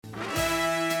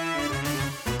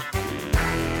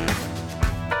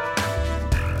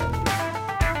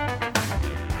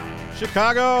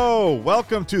Chicago,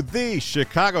 welcome to the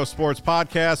Chicago Sports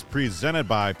Podcast presented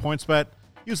by PointsBet.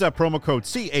 Use that promo code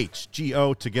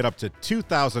CHGO to get up to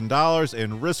 $2,000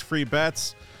 in risk-free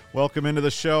bets. Welcome into the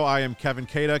show. I am Kevin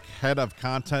Kaduk, head of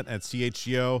content at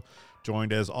CHGO,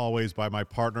 joined as always by my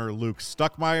partner Luke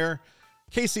Stuckmeyer.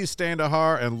 Casey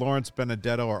Standahar and Lawrence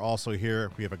Benedetto are also here.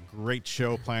 We have a great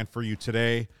show planned for you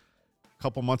today. A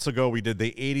couple months ago, we did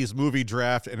the 80s movie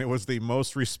draft, and it was the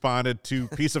most responded to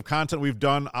piece of content we've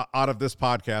done out of this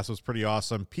podcast. It was pretty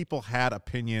awesome. People had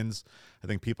opinions. I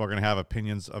think people are going to have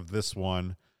opinions of this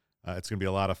one. It's going to be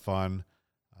a lot of fun.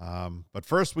 But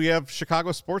first, we have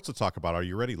Chicago sports to talk about. Are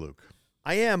you ready, Luke?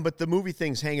 I am, but the movie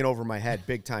thing's hanging over my head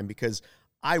big time because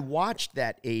I watched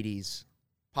that 80s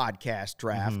podcast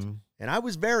draft, and I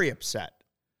was very upset.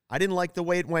 I didn't like the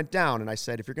way it went down, and I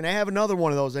said, if you're going to have another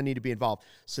one of those, I need to be involved.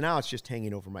 So now it's just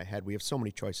hanging over my head. We have so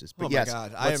many choices. But yes,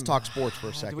 let's talk sports for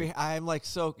a second.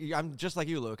 I'm just like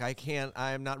you, Luke.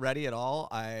 I'm not ready at all.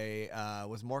 I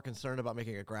was more concerned about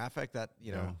making a graphic that,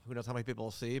 who knows how many people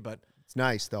will see, but it's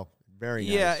nice, though. Very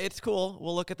nice. Yeah, it's cool.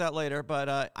 We'll look at that later,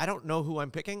 but I don't know who I'm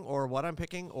picking or what I'm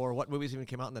picking or what movies even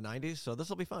came out in the 90s, so this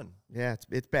will be fun. Yeah,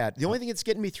 it's bad. The only thing that's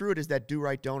getting me through it is that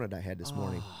do-right donut I had this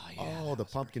morning. Yeah, the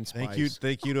pumpkin spice.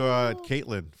 Thank you to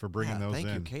Caitlin for bringing those in.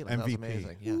 Thank you, Caitlin. MVP. That was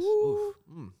amazing. Yes.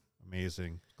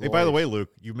 Amazing. Glorious. Hey, by the way, Luke,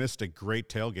 you missed a great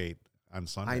tailgate on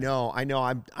Sunday. I know.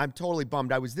 I'm totally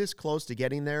bummed. I was this close to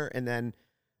getting there, and then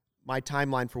my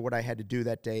timeline for what I had to do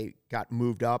that day got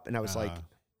moved up, and I was like...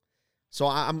 So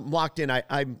I'm locked in.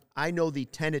 I know the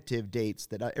tentative dates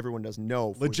that everyone doesn't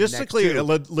know. Logistically,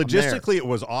 it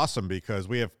was awesome because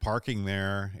we have parking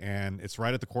there, and it's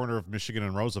right at the corner of Michigan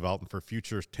and Roosevelt. And for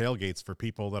future tailgates for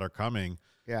people that are coming,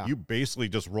 you basically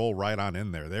just roll right on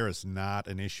in there. There is not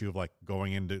an issue of like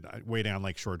going into waiting on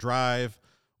Lakeshore Drive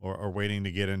or waiting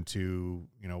to get into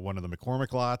one of the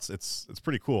McCormick lots. It's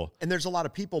pretty cool. And there's a lot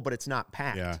of people, but it's not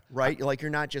packed, right? Like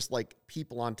you're not just like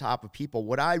people on top of people.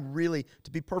 What I really, to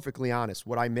be perfectly honest,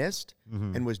 what I missed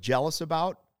and was jealous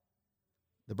about,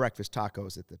 the breakfast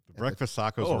tacos at the breakfast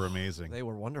tacos were amazing. They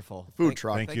were wonderful. Food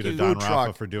truck. Thank you to Don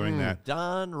Rafa for doing that.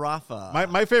 Don Rafa.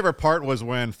 My favorite part was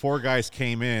when four guys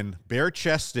came in,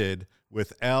 bare-chested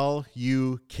with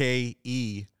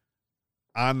LUKE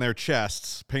on their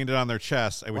chests, painted on their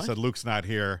chests, and we said, Luke's not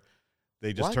here.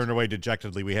 They just turned away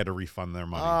dejectedly. We had to refund their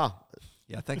money.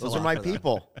 Yeah, thanks Those a lot are my for that.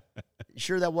 people. You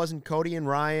sure that wasn't Cody and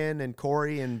Ryan and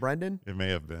Corey and Brendan? It may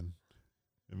have been.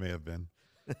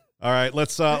 All right,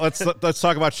 let's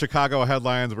talk about Chicago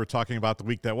headlines. We're talking about the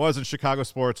week that was in Chicago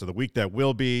sports or the week that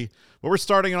will be. But we're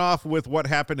starting off with what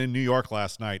happened in New York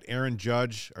last night. Aaron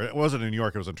Judge, or it wasn't in New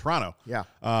York, it was in Toronto. Yeah.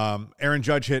 Aaron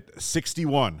Judge hit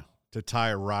 61 to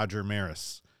tie Roger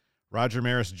Maris. Roger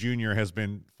Maris Jr. has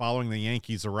been following the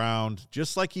Yankees around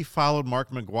just like he followed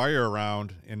Mark McGwire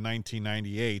around in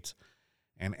 1998.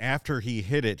 And after he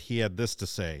hit it, he had this to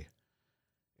say.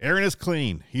 Aaron is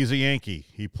clean. He's a Yankee.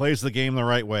 He plays the game the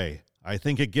right way. I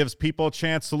think it gives people a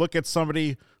chance to look at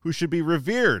somebody who should be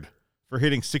revered for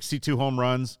hitting 62 home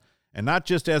runs and not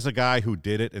just as a guy who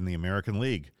did it in the American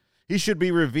League. He should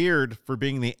be revered for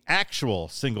being the actual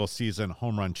single-season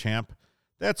home run champ.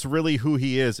 That's really who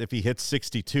he is if he hits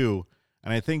 62,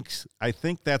 and I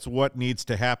think that's what needs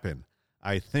to happen.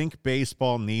 I think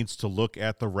baseball needs to look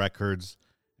at the records,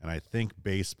 and I think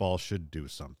baseball should do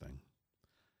something.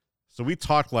 So we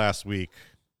talked last week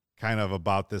kind of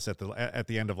about this at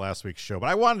the end of last week's show, but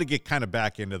I wanted to get kind of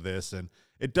back into this, and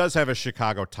it does have a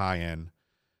Chicago tie-in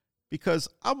because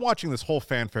I'm watching this whole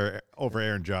fanfare over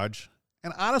Aaron Judge,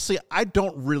 and honestly, I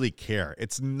don't really care.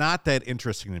 It's not that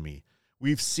interesting to me.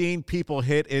 We've seen people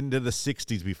hit into the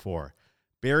 60s before.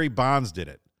 Barry Bonds did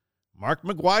it. Mark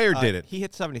McGwire did it. He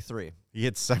hit 73. He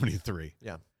hit 73.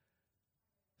 Yeah.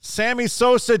 Sammy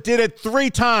Sosa did it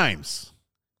 3 times.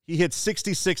 He hit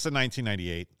 66 in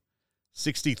 1998,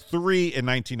 63 in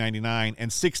 1999,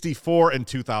 and 64 in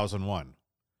 2001.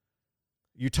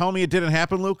 You tell me it didn't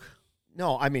happen, Luke?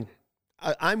 No, I mean,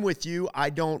 I'm with you. I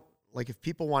don't. Like, if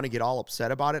people want to get all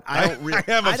upset about it, I don't really.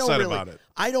 I am upset about it.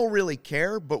 I don't really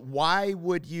care, but why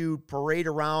would you parade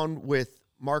around with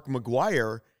Mark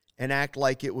McGwire and act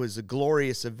like it was a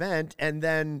glorious event, and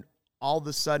then all of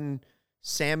a sudden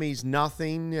Sammy's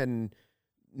nothing, and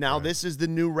now this is the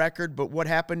new record, but what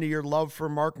happened to your love for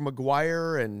Mark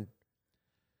McGwire? And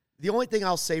the only thing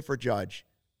I'll say for Judge,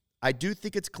 I do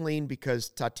think it's clean because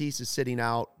Tatis is sitting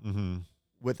out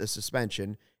with a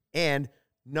suspension, and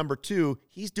number 2,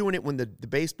 he's doing it when the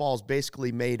baseball is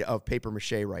basically made of paper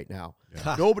mache right now.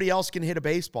 Yeah. Nobody else can hit a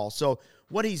baseball. So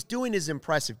what he's doing is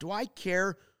impressive. Do I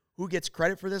care who gets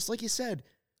credit for this? Like you said,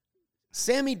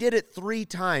 Sammy did it 3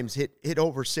 times, hit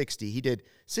over 60. He did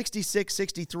 66,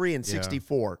 63, and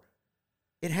 64.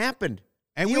 It happened.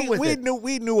 And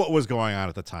we knew what was going on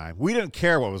at the time. We didn't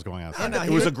care what was going on. It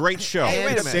was a great show.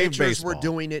 And It the saved pitchers baseball. were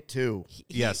doing it too.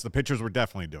 Yes, the pitchers were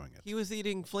definitely doing it. He was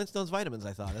eating Flintstones vitamins,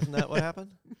 I thought. Isn't that what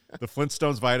happened? The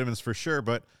Flintstones vitamins for sure,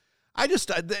 but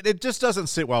it just doesn't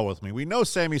sit well with me. We know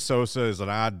Sammy Sosa is an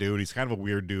odd dude. He's kind of a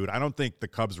weird dude. I don't think the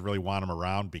Cubs really want him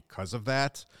around because of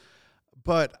that.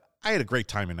 But I had a great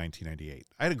time in 1998.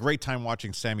 I had a great time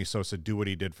watching Sammy Sosa do what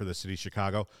he did for the city of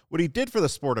Chicago, what he did for the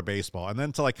sport of baseball, and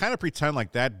then to kind of pretend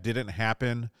like that didn't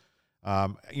happen.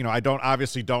 I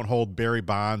don't hold Barry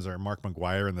Bonds or Mark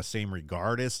McGwire in the same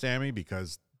regard as Sammy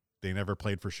because they never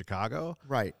played for Chicago.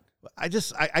 Right. I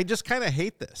just kind of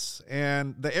hate this,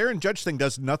 and the Aaron Judge thing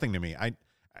does nothing to me.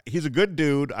 He's a good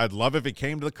dude. I'd love if he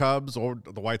came to the Cubs or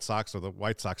the White Sox, or the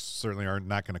White Sox certainly are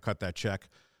not going to cut that check.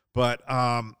 But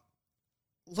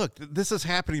look, this is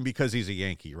happening because he's a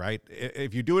Yankee, right?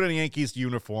 If you do it in a Yankees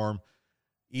uniform,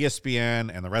 ESPN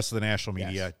and the rest of the national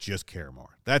media just care more.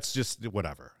 That's just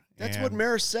whatever. That's what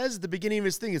Maris says at the beginning of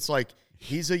his thing. It's like,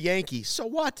 he's a Yankee. So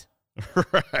what?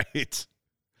 Right.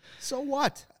 So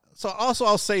what? So also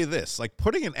I'll say this,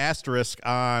 putting an asterisk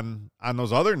on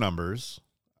those other numbers,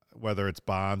 whether it's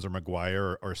Bonds or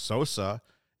McGwire or Sosa,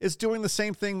 is doing the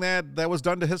same thing that was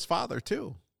done to his father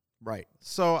too. Right.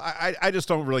 So I just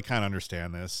don't really kind of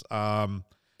understand this.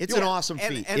 It's an awesome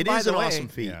feat. And it by is the an way, awesome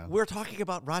feat. Yeah. We're talking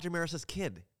about Roger Maris's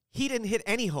kid. He didn't hit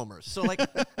any homers. So,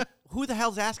 who the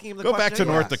hell's asking him the Go question? back to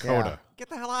North Dakota. Get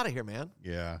the hell out of here, man.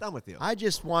 Yeah. Done with you. I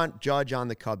just want Judge on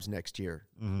the Cubs next year.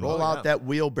 Mm-hmm. Roll out that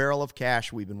wheelbarrow of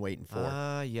cash we've been waiting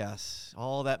for. Yes.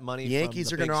 All that money. The Yankees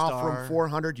from are the going to big offer star. him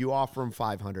 400. You offer him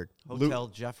 500. Hotel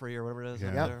Jeffrey or whatever it is. Yeah.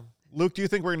 Over Yep. there. Luke, do you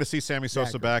think we're going to see Sammy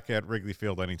Sosa Exactly. back at Wrigley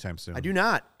Field anytime soon? I do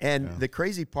not. And the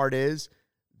crazy part is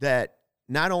that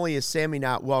not only is Sammy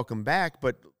not welcome back,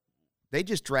 but they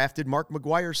just drafted Mark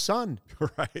McGwire's son.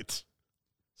 Right.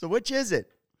 So which is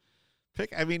it?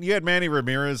 You had Manny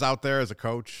Ramirez out there as a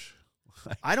coach.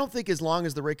 I don't think as long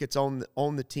as the Ricketts own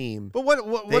the team. But what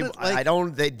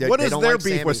is their beef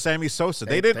Sammy. with Sammy Sosa?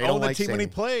 They didn't own don't the like team when he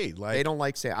Sammy. played. They don't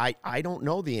like Sammy. I don't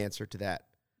know the answer to that.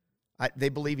 They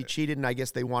believe he cheated, and I guess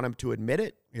they want him to admit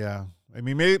it. Yeah.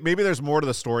 Maybe there's more to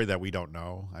the story that we don't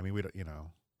know. We don't,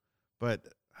 But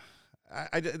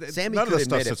Sammy none of could this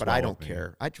stuff admit it, sits but well I with don't me.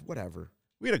 care. Whatever.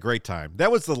 We had a great time.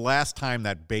 That was the last time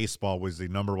that baseball was the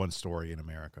number one story in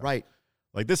America. Right.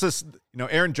 This is,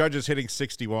 Aaron Judge is hitting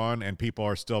 61, and people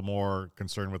are still more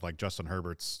concerned with Justin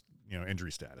Herbert's,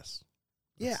 injury status.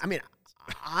 Yeah,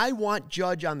 I want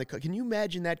Judge on the. Can you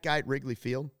imagine that guy at Wrigley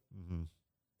Field? Mm-hmm.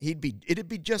 It'd be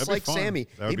just That'd be like fun. Sammy.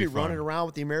 That would He'd be be fun. running around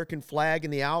with the American flag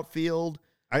in the outfield.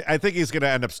 I think he's going to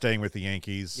end up staying with the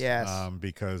Yankees. Yes.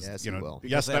 Because, Yes, he will.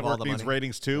 Because yes, they have all network the needs money.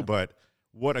 ratings too, but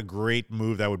what a great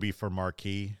move that would be for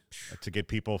Marquee to get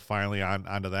people finally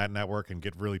onto that network and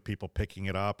get really people picking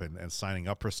it up and signing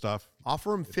up for stuff.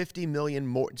 Offer him $50 million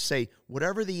more. Say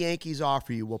whatever the Yankees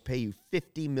offer you, we'll pay you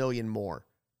 $50 million more.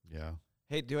 Yeah.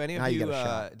 Hey, do any Now of you you, got a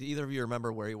shot. do either of you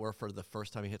remember where you were for the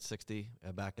first time you hit 60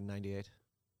 back in 98?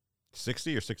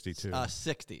 60 or 62?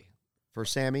 60. For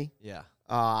Sammy, Yeah.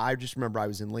 I just remember I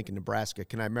was in Lincoln, Nebraska.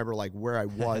 Can I remember where I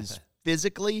was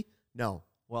physically? No.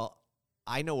 Well,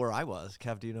 I know where I was.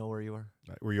 Kev, do you know where you were?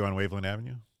 Were you on Waveland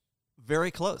Avenue?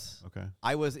 Very close. Okay.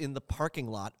 I was in the parking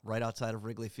lot right outside of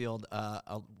Wrigley Field,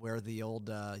 where the old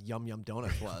Yum Yum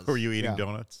Donuts was. Were you eating Yeah.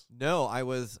 donuts? No, I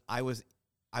was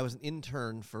an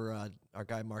intern for our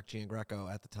guy Mark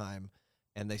Giangreco at the time,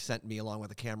 and they sent me along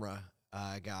with a camera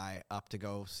guy up to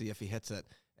go see if he hits it.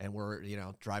 And we're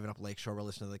driving up Lakeshore, we're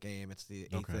listening to the game. It's the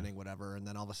eighth inning, whatever, and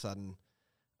then all of a sudden,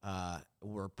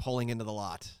 we're pulling into the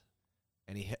lot,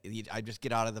 and I just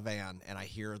get out of the van, and I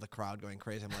hear the crowd going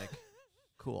crazy. I'm like,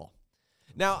 cool.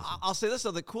 Now I'll say this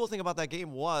though: the cool thing about that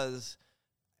game was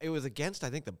it was against,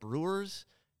 I think, the Brewers.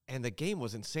 And the game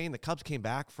was insane. The Cubs came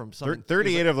back from some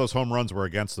 38 of those home runs were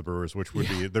against the Brewers, which would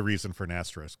be the reason for an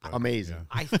asterisk. But, Amazing.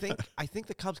 yeah. I think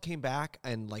the Cubs came back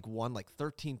and won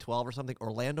 13-12 or something.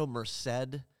 Orlando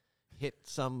Merced hit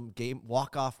some game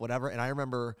walk-off, whatever. And I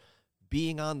remember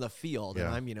being on the field, and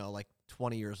I'm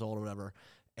 20 years old or whatever,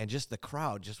 and just the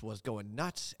crowd just was going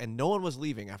nuts, and no one was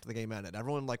leaving after the game ended.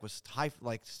 Everyone was high,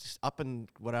 up and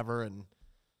whatever, and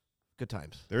good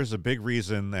times. There's a big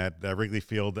reason that Wrigley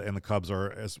Field and the Cubs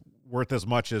are worth as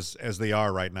much as they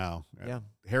are right now. Yeah.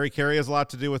 Harry Carey has a lot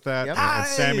to do with that, Yep. and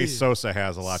Sammy Aye. Sosa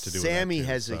has a lot to do with that. Sammy too,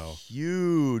 has a so.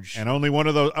 huge. And only one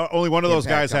of those impact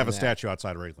guys have on a that. statue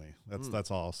outside Wrigley. That's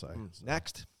all I'll say. So.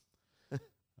 Next.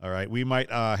 All right, we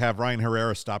might have Ryan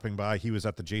Herrera stopping by. He was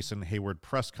at the Jason Hayward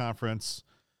press conference.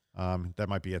 That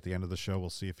might be at the end of the show. We'll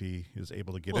see if he is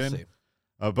able to get We'll in. see.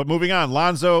 But moving on,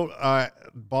 Lonzo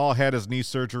Ball had his knee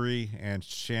surgery, and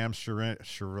Shams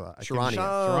Charania. I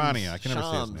can never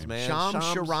say his name. Man. Shams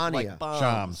Charania. Like bums.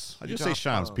 Shams. I just say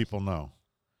Shams. Bums. People know.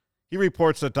 He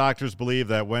reports that doctors believe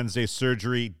that Wednesday's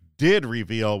surgery did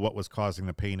reveal what was causing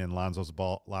the pain in Lonzo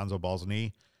Ball's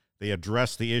knee. They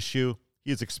addressed the issue.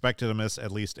 He is expected to miss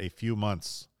at least a few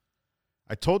months.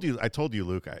 I told you,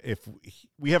 Luke, if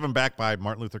we have him back by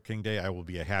Martin Luther King Day, I will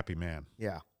be a happy man.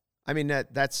 Yeah. I mean,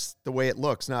 that's the way it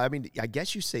looks. Now, I mean, I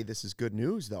guess you say this is good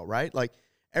news, though, right? Like,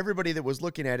 everybody that was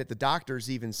looking at it, the doctors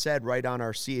even said right on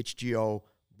our CHGO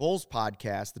Bulls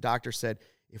podcast, the doctor said,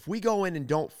 if we go in and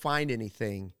don't find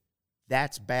anything,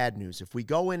 that's bad news. If we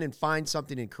go in and find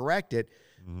something and correct it,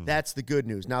 that's the good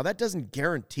news. Now, that doesn't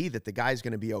guarantee that the guy's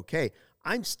going to be okay.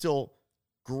 I'm still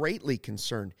greatly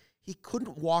concerned. He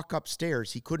couldn't walk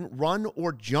upstairs. He couldn't run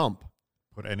or jump.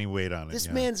 Put any weight on it. This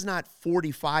man's not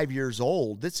 45 years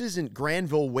old. This isn't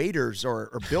Granville Waiters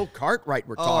or Bill Cartwright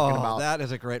we're talking about. That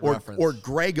is a great reference. Or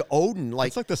Greg Oden.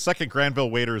 It's like the second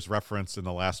Granville Waiters reference in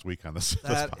the last week on this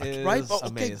podcast. Is right? But, okay,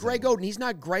 amazing. Greg Oden. He's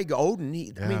not Greg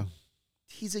Oden. I mean,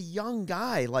 he's a young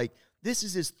guy. Like, this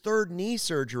is his third knee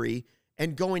surgery,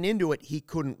 and going into it, he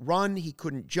couldn't run, he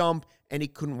couldn't jump, and he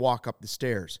couldn't walk up the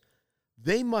stairs.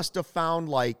 They must have found,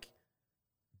 like,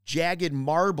 jagged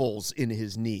marbles in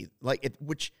his knee,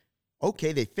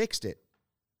 okay, they fixed it,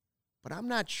 but I'm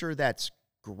not sure that's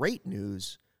great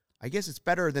news. I guess it's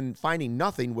better than finding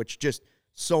nothing, which just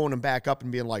sewing him back up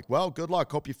and being like, well, good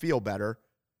luck, hope you feel better.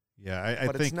 Yeah, I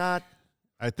but think it's not.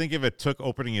 I think if it took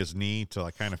opening his knee to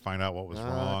like kind of find out what was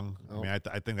wrong, no. I mean,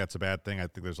 I think that's a bad thing. I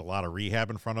think there's a lot of rehab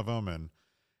in front of him,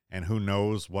 and who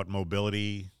knows what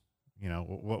mobility,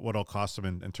 what it'll cost him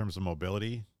in terms of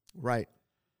mobility. Right.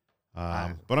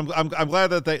 But I'm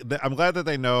glad that I'm glad that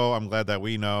they know. I'm glad that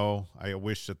we know. I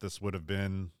wish that this would have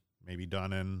been maybe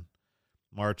done in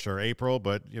March or April,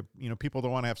 but people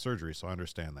don't want to have surgery, so I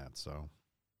understand that. So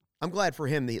I'm glad for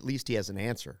him that at least he has an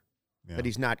answer. yeah. That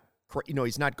he's not,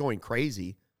 he's not going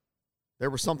crazy. There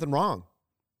was something wrong.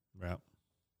 Yeah.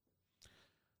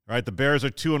 All right, the Bears are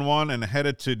 2-1 and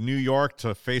headed to New York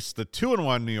to face the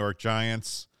 2-1 New York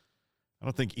Giants. I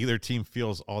don't think either team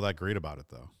feels all that great about it,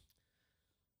 though.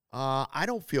 I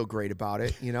don't feel great about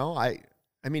it.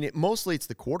 I mean, mostly it's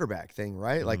the quarterback thing,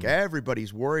 right? Like,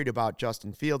 everybody's worried about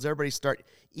Justin Fields.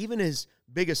 Even his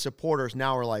biggest supporters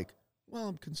now are like, well,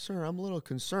 I'm concerned. I'm a little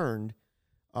concerned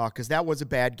because that was a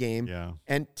bad game. Yeah.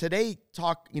 And today,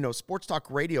 Sports Talk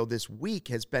Radio this week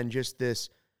has been just this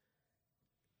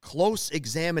close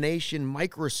examination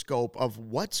microscope of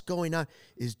what's going on.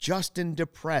 Is Justin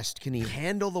depressed? Can he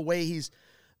handle the way he's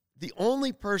 – the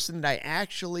only person that I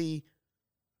actually –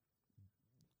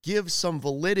 give some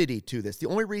validity to this. The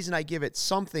only reason I give it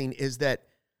something is that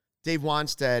Dave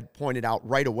Wanstead pointed out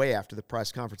right away after the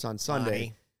press conference on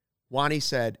Sunday. Wani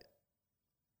said,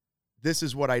 this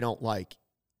is what I don't like.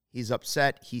 He's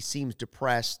upset. He seems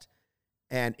depressed.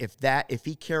 And if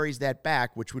he carries that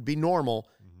back, which would be normal,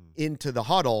 into the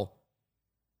huddle,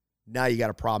 now you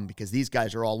got a problem because these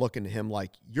guys are all looking to him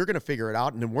like, you're going to figure it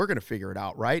out, and then we're going to figure it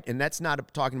out, right? And that's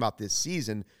not talking about this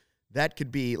season. That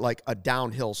could be like a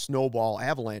downhill snowball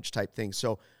avalanche type thing.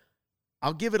 So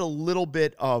I'll give it a little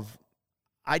bit of,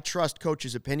 I trust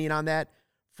coach's opinion on that.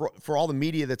 For all the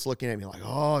media that's looking at me like,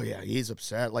 oh, yeah, he's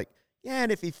upset. Like, yeah,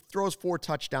 and if he throws 4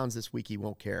 touchdowns this week, he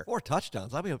won't care. 4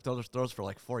 touchdowns. I mean, if he throws for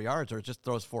like 4 yards or just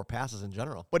throws 4 passes in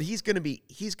general. But he's going to be,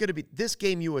 this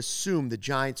game you assume the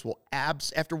Giants will,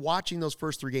 after watching those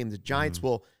first 3 games, the Giants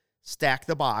will stack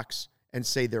the box and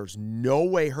say there's no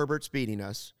way Herbert's beating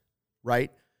us,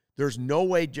 right? There's no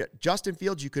way. Justin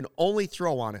Fields, you can only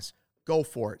throw on us. Go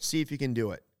for it. See if you can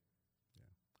do it.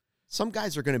 Some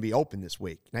guys are going to be open this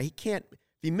week. Now, he can't. If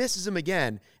he misses him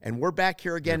again, and we're back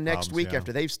here again next week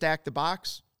after they've stacked the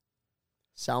box,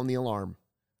 sound the alarm.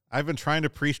 I've been trying to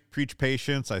preach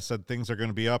patience. I said things are going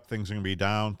to be up, things are going to be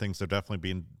down. Things have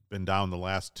definitely been down the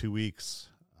last 2 weeks.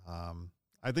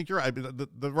 I think you're right.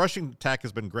 The rushing attack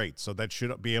has been great, so that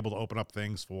should be able to open up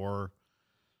things for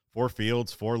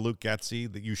Fields, for Luke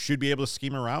Getsy, that you should be able to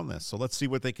scheme around this. So let's see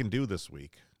what they can do this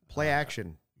week. Play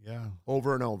action. Yeah.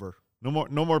 Over and over. No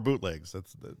more bootlegs.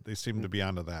 They seem to be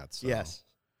onto that. So. Yes.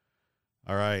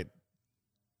 All right.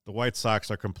 The White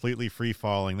Sox are completely free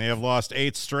falling. They have lost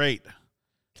 8 straight.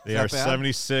 They are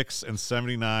 76 and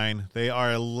 79. They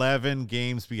are 11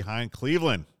 games behind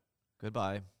Cleveland.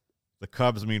 Goodbye. The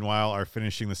Cubs, meanwhile, are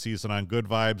finishing the season on good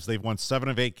vibes. They've won 7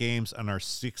 of 8 games and are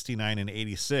 69 and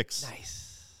 86. Nice.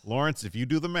 Lawrence, if you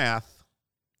do the math,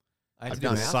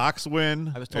 The Sox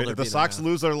win. I was told The Sox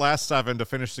lose their last 7 to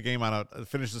finish the game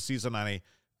finish the season on a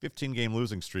 15-game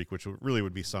losing streak, which really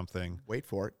would be something. Wait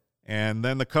for it. And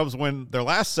then the Cubs win their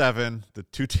last 7. The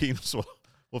two teams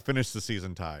will finish the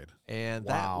season tied. And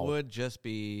Wow. that would just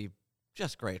be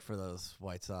just great for those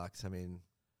White Sox. I mean,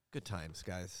 good times,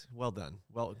 guys. Well done.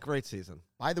 Well, great season.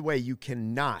 By the way, you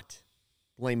cannot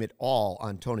blame it all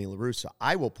on Tony La Russa.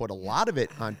 I will put a lot of it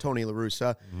on Tony La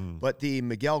Russa, but the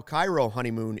Miguel Cairo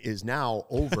honeymoon is now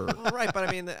over. Well, right, but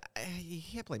I mean, you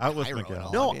can't blame Out with Cairo Miguel. at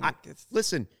all. No, I mean, it's,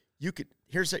 listen, you could.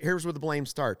 Here's where the blame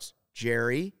starts.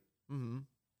 Jerry, mhm.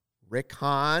 Rick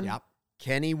Hahn, Yep.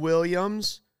 Kenny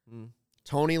Williams, Mm.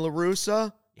 Tony La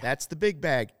Russa. Yeah. That's the big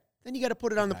bag. Then you got to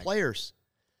put it on the bag. players.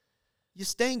 You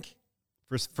stink.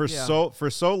 For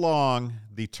so long,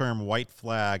 the term white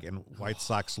flag in White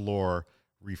Sox lore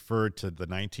referred to the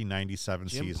 1997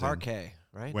 Jim season Parquet,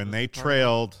 right? when Was they it Parquet?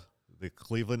 trailed the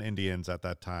Cleveland Indians at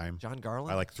that time John Garland.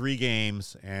 by like 3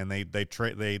 games, and they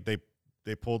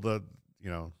pulled the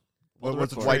Well, the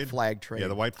what's the ripcord. White trade? flag trade. Yeah,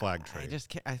 the white flag I trade. just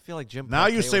can't. I feel like Jim. Now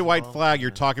Parquet you say was white involved. flag,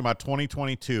 you're Yeah. talking about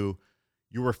 2022.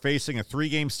 You were facing a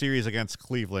 3-game series against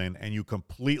Cleveland, and you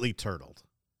completely turtled.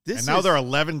 And now they're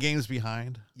 11 games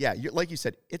behind. Yeah, like you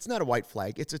said, it's not a white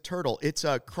flag. It's a turtle. It's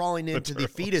crawling into the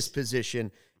fetus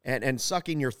position and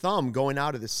sucking your thumb going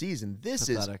out of the season. This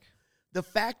Pathetic. is the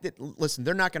fact that, listen,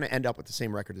 they're not going to end up with the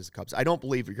same record as the Cubs. I don't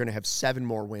believe you're going to have 7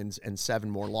 more wins and 7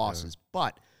 more losses.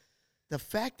 But the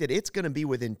fact that it's going to be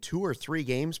within 2 or 3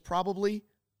 games probably,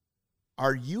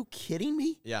 are you kidding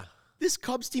me? Yeah. This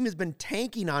Cubs team has been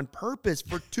tanking on purpose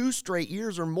for 2 straight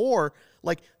years or more.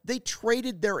 Like, they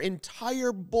traded their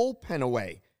entire bullpen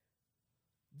away.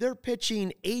 They're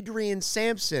pitching Adrian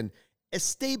Sampson.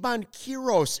 Esteban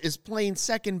Quiros is playing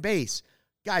second base.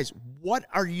 Guys, what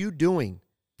are you doing?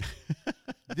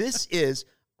 This is,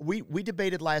 we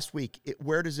debated last week,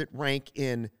 where does it rank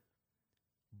in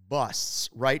busts,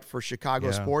 right, for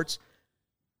Chicago sports?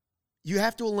 You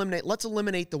have to let's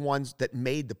eliminate the ones that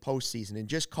made the postseason and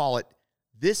just call it,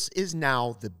 this is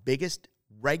now the biggest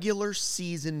regular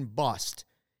season bust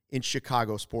in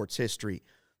Chicago sports history.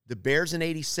 The Bears in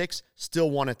 86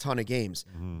 still won a ton of games.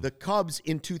 The Cubs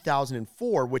in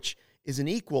 2004, which is an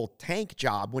equal tank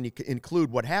job when you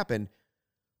include what happened,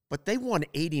 but they won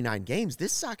 89 games.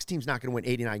 This Sox team's not going to win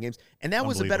 89 games, and that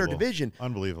was a better division.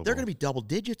 Unbelievable. They're going to be double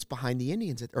digits behind the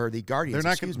Indians, or the Guardians,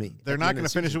 excuse me. They're not going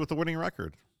to finish it with the winning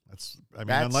record.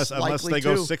 Unless they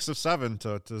go 6 of 7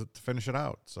 to finish it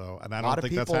out. So, and I don't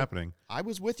think that's happening. I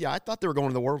was with you. I thought they were going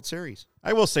to the World Series.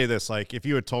 I will say this: like, if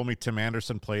you had told me Tim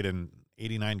Anderson played in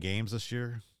 89 games this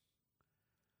year,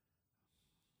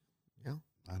 Yeah.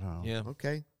 I don't know. Yeah.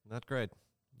 Okay. Not great.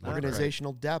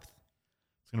 Organizational depth.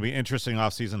 It's going to be an interesting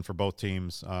offseason for both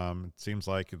teams. It seems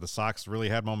like the Sox really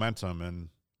had momentum, and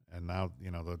now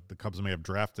the Cubs may have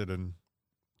drafted and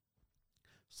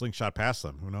slingshot past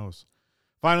them. Who knows?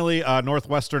 Finally,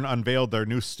 Northwestern unveiled their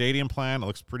new stadium plan. It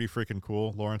looks pretty freaking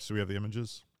cool. Lawrence, do we have the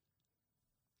images?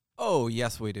 Oh,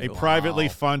 yes, we do. A privately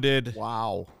funded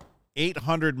Wow.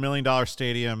 $800 million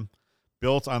stadium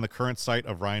built on the current site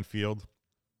of Ryan Field.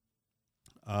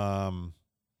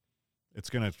 It's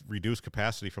going to reduce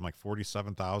capacity from like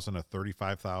 47,000 to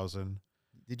 35,000.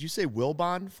 Did you say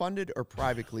Wilbon funded or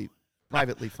privately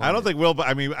funded? I don't think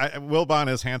Wilbon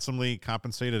is handsomely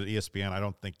compensated at ESPN. I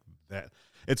don't think that.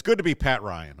 It's good to be Pat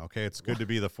Ryan, okay? It's good to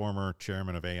be the former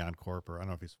chairman of Aon Corp. Or I don't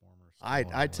know if he's former.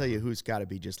 I'd tell you who's got to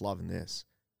be just loving this.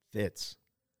 Fitz.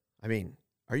 I mean,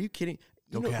 are you kidding?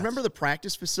 Remember the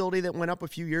practice facility that went up a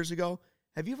few years ago?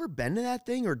 Have you ever been to that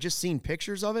thing or just seen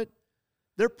pictures of it?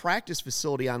 Their practice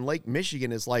facility on Lake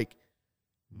Michigan is like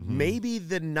maybe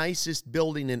the nicest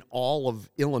building in all of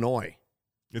Illinois.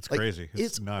 It's crazy.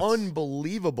 It's nuts.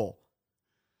 Unbelievable.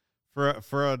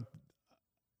 For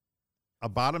a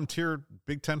bottom tier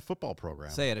Big Ten football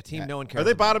program. Say it, a team no one cares Are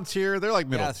they about. bottom tier? They're like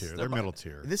middle Yes, tier. they're They're middle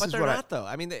tier. This But is they're what not, though.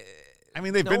 I mean, they've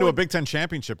no been to a one- Big Ten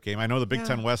championship game. I know the Big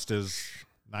Ten West is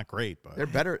not great, but they're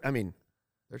better. I mean,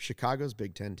 they're Chicago's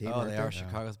Big Ten team. Oh, aren't they are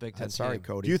Chicago's Big Ten. Sorry, team.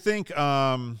 Cody. do you think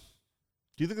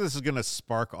this is going to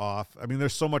spark off? I mean,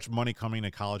 there's so much money coming to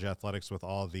college athletics with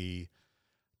all the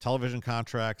television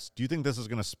contracts. Do you think this is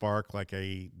going to spark like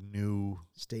a new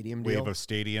Stadium wave deal? of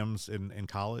stadiums in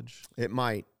college? It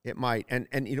might.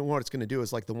 And you know what it's going to do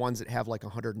is like the ones that have like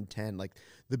 110, like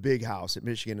the Big House at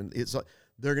Michigan, and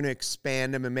they're going to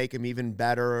expand them and make them even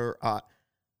better.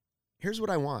 Here's what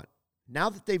I want. Now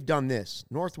that they've done this,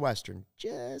 Northwestern,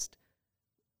 just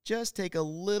take a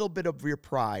little bit of your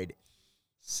pride,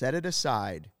 set it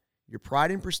aside. Your pride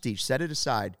and prestige, set it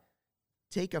aside.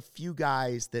 Take a few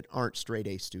guys that aren't straight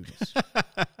A students.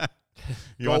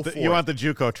 You want the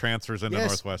JUCO transfers into Yes,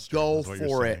 Northwestern? go is what you're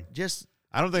for saying. it. Just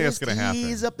I don't think that's going to happen.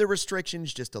 Ease up the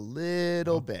restrictions just a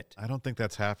little bit. I don't think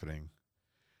that's happening.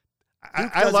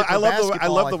 I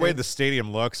love the way the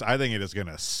stadium looks. I think it is going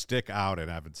to stick out in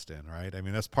Evanston, right? I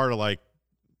mean, that's part of like,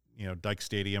 Dyke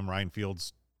Stadium, Ryan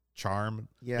Field's charm.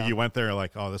 Yeah. Like you went there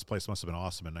like, oh, this place must have been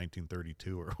awesome in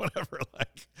 1932 or whatever.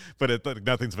 But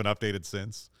nothing's been updated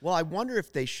since. Well, I wonder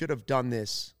if they should have done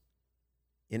this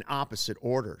in opposite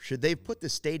order. Should they have put the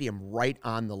stadium right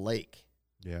on the lake?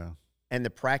 Yeah. And the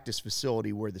practice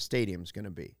facility where the stadium's going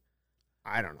to be?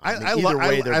 I don't know.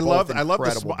 I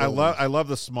love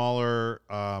the smaller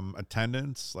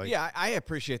attendance. Like, yeah, I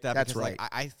appreciate that. That's because,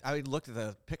 right. Like, I looked at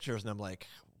the pictures and I'm like,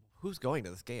 who's going to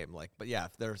this game? Like, but yeah,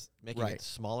 if they're making it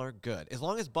smaller, good. As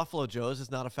long as Buffalo Joe's is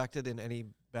not affected in any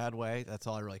bad way, that's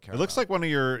all I really care about. It looks like one of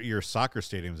your soccer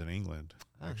stadiums in England.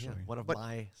 Actually, yeah, one of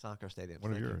my soccer stadiums.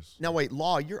 One of yours. Now wait,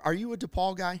 Law, are you a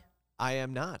DePaul guy? I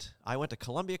am not. I went to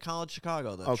Columbia College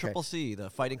Chicago, the Triple C,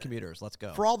 the Fighting Commuters. Let's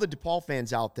go. For all the DePaul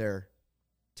fans out there,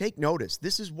 take notice.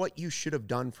 This is what you should have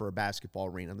done for a basketball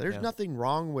arena. There's nothing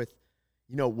wrong with,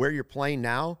 where you're playing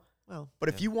now. Well, but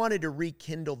if you wanted to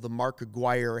rekindle the Mark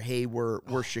Aguirre, hey,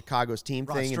 we're Chicago's team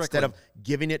Rod thing Strickland. instead of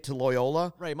giving it to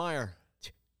Loyola, Ray Meyer.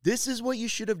 this is what you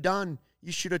should have done.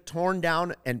 You should have torn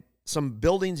down and some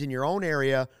buildings in your own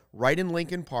area, right in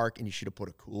Lincoln Park, and you should have put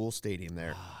a cool stadium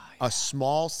there. A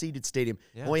small seated stadium.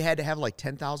 Yeah. Only had to have like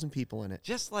 10,000 people in it.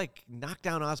 Just like knock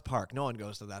down Oz Park. No one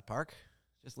goes to that park.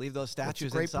 Just leave those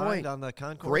statues great inside point. on the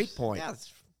concourse. Great point. Yeah,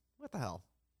 what the hell?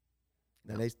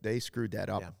 And they screwed that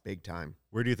up big time.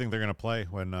 Where do you think they're going to play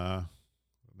when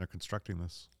they're constructing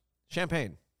this?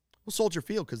 Champaign. Well, Soldier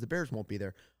Field, because the Bears won't be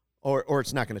there. Or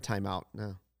it's not going to time out.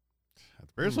 No. The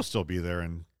Bears will still be there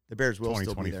in The Bears will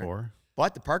still be there. 2024.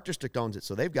 But the Park District owns it,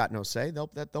 so they've got no say. They'll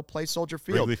play Soldier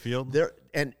Field. Wrigley Field?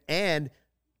 And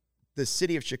the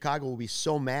city of Chicago will be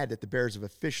so mad that the Bears have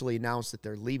officially announced that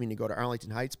they're leaving to go to Arlington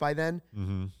Heights by then,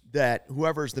 that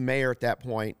whoever's the mayor at that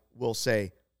point will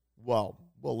say, well,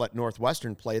 we'll let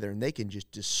Northwestern play there, and they can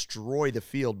just destroy the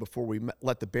field before we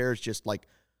let the Bears just, like,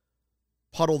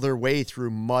 puddle their way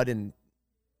through mud. And,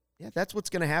 that's what's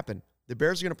going to happen. The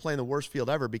Bears are going to play in the worst field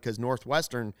ever because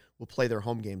Northwestern will play their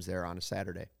home games there on a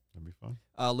Saturday. That'd be fun.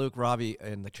 Luke Robbie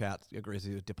in the chat agrees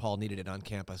with you. DePaul needed it on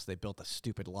campus. They built a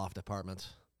stupid loft apartment.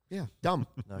 Yeah, dumb.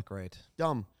 Not great.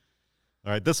 Dumb.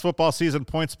 All right, this football season,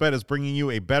 PointsBet is bringing you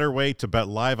a better way to bet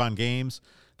live on games.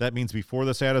 That means before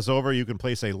this ad is over, you can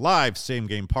place a live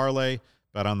same-game parlay,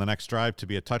 bet on the next drive to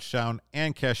be a touchdown,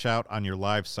 and cash out on your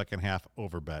live second-half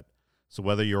overbet. So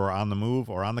whether you're on the move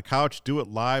or on the couch, do it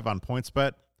live on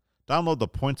PointsBet. Download the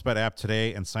PointsBet app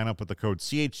today and sign up with the code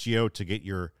CHGO to get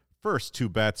your first two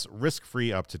bets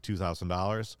risk-free up to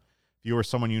 $2,000. If you or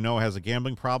someone you know has a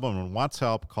gambling problem and wants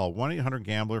help, call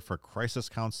 1-800-GAMBLER for crisis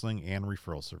counseling and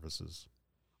referral services.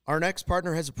 Our next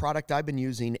partner has a product I've been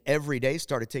using every day.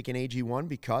 Started taking AG1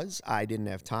 because I didn't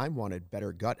have time, wanted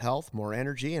better gut health, more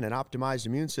energy, and an optimized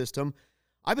immune system.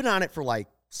 I've been on it for like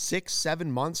 6-7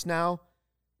 months now.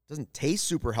 Doesn't taste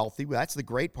super healthy, but that's the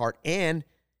great part. And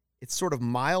it's sort of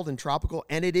mild and tropical,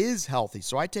 and it is healthy.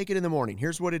 So I take it in the morning.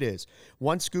 Here's what it is.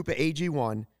 1 scoop of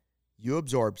AG1, you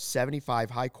absorb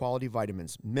 75 high-quality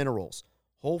vitamins, minerals,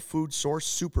 whole food source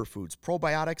superfoods,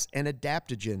 probiotics, and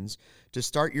adaptogens to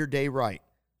start your day right.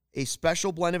 A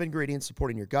special blend of ingredients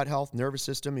supporting your gut health, nervous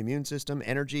system, immune system,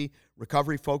 energy,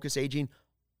 recovery, focus, aging,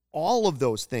 all of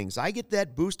those things. I get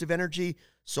that boost of energy,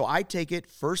 so I take it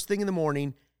first thing in the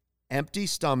morning, empty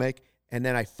stomach, and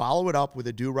then I follow it up with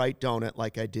a Do-Right donut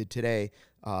like I did today,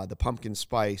 the pumpkin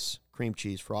spice cream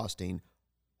cheese frosting.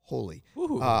 Holy.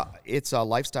 It's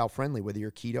lifestyle friendly, whether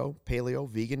you're keto, paleo,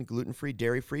 vegan, gluten-free,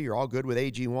 dairy-free, you're all good with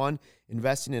AG1.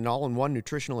 Investing in all-in-one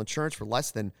nutritional insurance for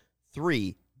less than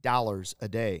 $3 a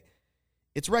day.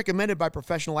 It's recommended by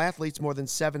professional athletes, more than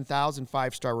 7,000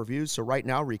 five-star reviews. So right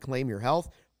now, reclaim your health,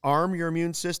 arm your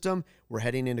immune system. We're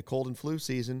heading into cold and flu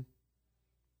season.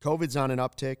 COVID's on an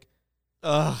uptick.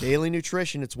 Daily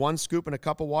nutrition. It's 1 scoop and a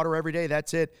cup of water every day.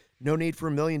 That's it. No need for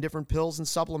a million different pills and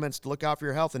supplements to look out for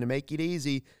your health. And to make it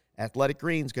easy, Athletic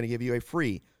Greens is going to give you a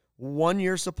free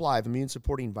 1-year supply of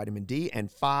immune-supporting vitamin D and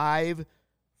 5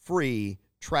 free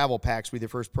travel packs with your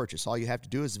first purchase. All you have to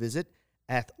do is visit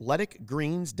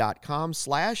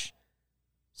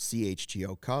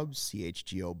athleticgreens.com/CHGO Cubs,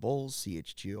 CHGO Bulls,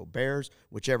 CHGO Bears,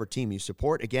 whichever team you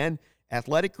support. Again,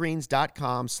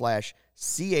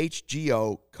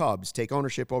 athleticgreens.com/CHGO Cubs. Take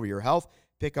ownership over your health.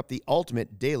 Pick up the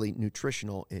ultimate daily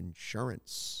nutritional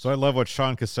insurance. So I love what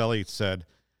Sean Caselli said.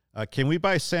 Can we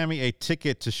buy Sammy a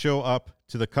ticket to show up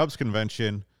to the Cubs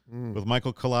convention with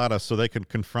Michael Collada so they can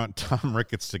confront Tom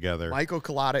Ricketts together? Michael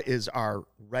Collada is our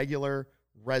regular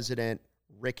resident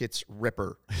Ricketts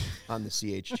Ripper on the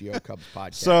CHGO Cubs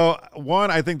podcast. So,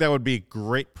 one, I think that would be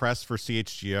great press for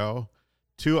CHGO.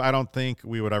 2, I don't think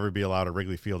we would ever be allowed at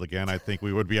Wrigley Field again. I think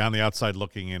we would be on the outside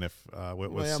looking in if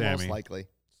with Sammy. Most likely.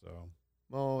 So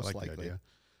Most I like the likely. idea.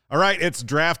 All right, it's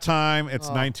draft time. It's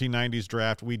 1990s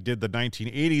draft. We did the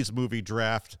 1980s movie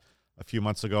draft a few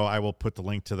months ago. I will put the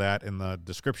link to that in the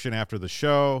description after the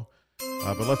show.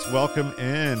 But let's welcome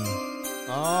in.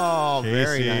 Oh,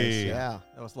 very Casey. nice. Yeah.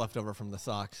 That was left over from the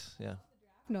Sox. Yeah.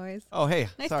 Noise. Oh, hey.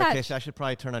 Nice Sorry, touch. Casey. I should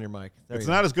probably turn on your mic. There It's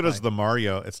you not go. as good as Fine. the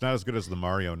Mario. It's not as good as the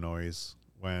Mario noise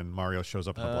when Mario shows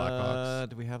up in the Blackhawks.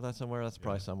 Do we have that somewhere? That's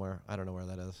probably somewhere. I don't know where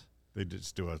that is. They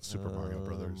just do a Super Mario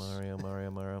Brothers. Mario.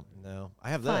 No. I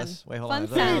have Fun. this. Wait, hold Fun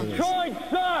on. I have this. sound. Detroit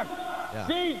sucks! Yeah.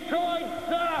 Detroit sucks!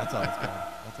 That's always good.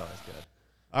 That's always good.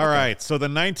 All right, so the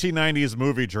 1990s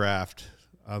movie draft.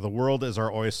 The world is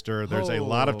our oyster. There's a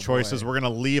lot of Oh, choices. boy. We're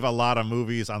going to leave a lot of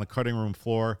movies on the cutting room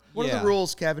floor. What are Yeah. the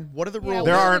rules, Kevin? What are the Yeah, rules?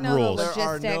 There we aren't know the rules. There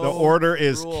are logistics. no The order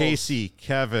is rules. Casey,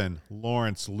 Kevin,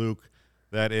 Lawrence, Luke.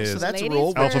 That is So that's a Ladies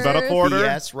rule. first. alphabetical order.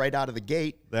 Yes, right out of the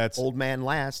gate. That's Old man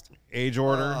last. age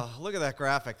order. Oh, look at that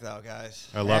graphic, though, guys.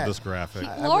 I love Yeah. this graphic.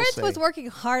 I will Lawrence say- was working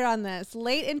hard on this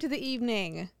late into the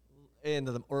evening,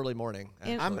 Into the early morning.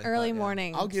 in actually, early but, yeah.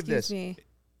 morning. I'll give Excuse this. me.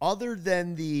 Other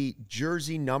than the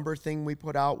jersey number thing we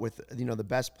put out with the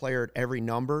best player at every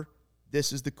number,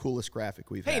 this is the coolest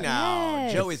graphic we've Hey, had. now.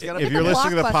 Yes. Joey's going If to you're the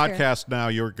listening to the Blockbuster. podcast now,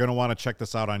 you're going to want to check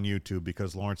this out on YouTube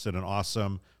because Lawrence did an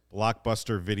awesome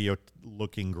Blockbuster video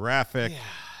looking graphic.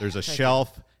 There's a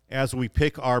shelf. As we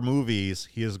pick our movies,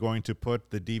 he is going to put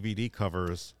the DVD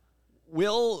covers.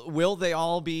 Will they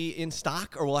all be in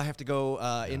stock, or will I have to go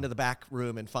into the back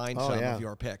room and find Oh, some yeah. of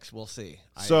your picks? We'll see.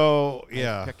 So, I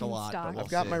yeah. picked a In lot. stock. But we'll I've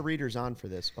got see. my readers on for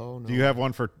this. Oh, no. Do you have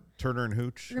one for Turner and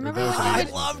Hooch? Or Remember those when are I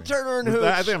the- love Turner and Hooch.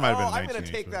 I think it might have been I'm going to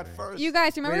 1980s take that movie. first. You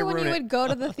guys Way remember to when you ruin it. would go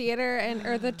to the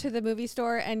theater to the movie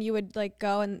store and you would like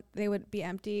go and they would be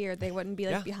empty or they wouldn't be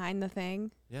like Yeah. behind the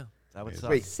thing? Yeah, that would suck.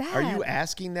 Wait, Sad. are you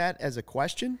asking that as a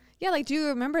question? Yeah, like do you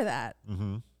remember that?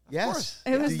 Mm-hmm. Yes. course.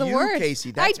 It was Do the you, worst. Casey?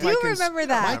 I That's do my remember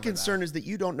that. My Remember concern is that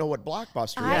you don't know what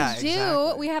Blockbuster is. Yeah, I do.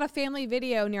 exactly. We had a family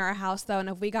video near our house though, and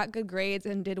if we got good grades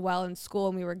and did well in school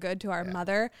and we were good to our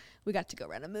mother, we got to go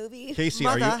rent a movie. Casey,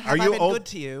 Mother, are have I you been old? good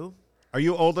to you? Are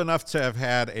you old enough to have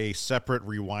had a separate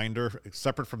rewinder,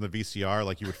 separate from the VCR?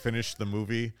 Like you would finish the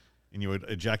movie and you would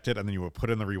eject it, and then you would put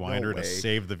in the rewinder to way.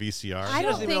 save the VCR. I She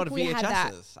don't doesn't even know think what we a had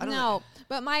that. VHS is. I don't No, know.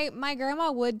 but my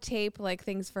grandma would tape like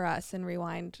things for us and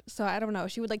rewind. So I don't know.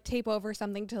 She would like tape over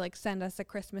something to like send us a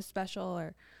Christmas special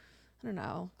or I don't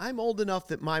know. I'm old enough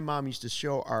that my mom used to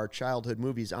show our childhood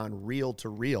movies on reel to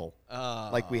reel,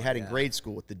 like we had in grade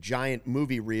school with the giant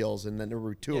movie reels, and then there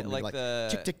were two Yeah, of them. like Like the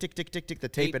tick, tick, tick, tick, tick, tick, the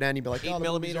tape it in. You'd be like, 8 oh,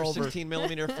 the movie's millimeter, over. 16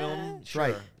 millimeter film. Sure.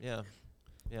 right. Yeah.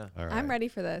 Yeah. All right. I'm ready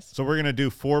for this. So we're going to do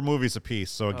 4 movies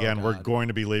apiece. So again, we're God. going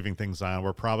to be leaving things on.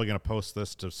 We're probably going to post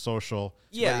this to social.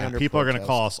 Yeah. And Under people are going to protest.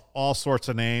 call us all sorts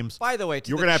of names. By the way,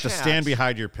 You're going to have to stand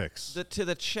behind your picks. To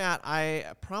the chat, I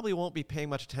probably won't be paying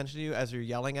much attention to you as you're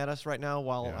yelling at us right now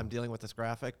while Yeah. I'm dealing with this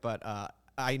graphic, but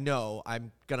I know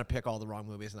I'm going to pick all the wrong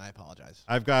movies, and I apologize.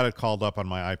 I've got it called up on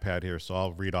my iPad here, so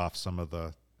I'll read off some of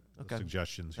the Okay.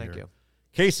 suggestions Thank here. you.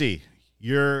 Casey,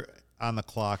 you're on the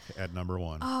clock at number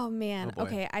 1. Oh man. Oh, boy.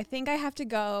 Okay, I think I have to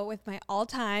go with my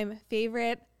all-time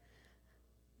favorite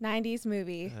 90s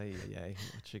movie, Ay, ay, ay.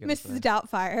 What you gonna say? Mrs.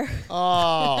 Doubtfire.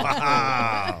 Oh,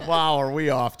 wow, are we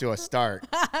off to a start?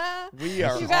 We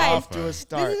are You guys, off to a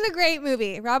start. This is a great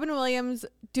movie. Robin Williams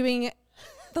doing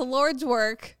the Lord's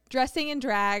work, dressing in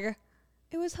drag.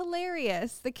 It was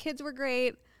hilarious. The kids were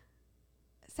great.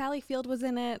 Sally Field was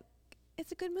in it.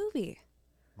 It's a good movie.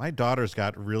 My daughters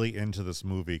got really into this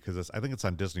movie because I think it's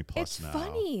on Disney Plus It's now.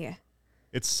 funny.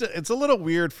 It's a little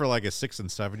weird for like a 6 and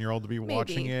 7-year-old to be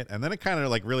watching Maybe. it, and then it kind of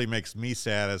like really makes me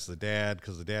sad as the dad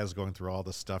because the dad's going through all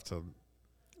this stuff to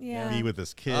Yeah. be with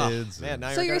his Oh, kids. man, and- now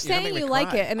So you're you're gonna saying make me you like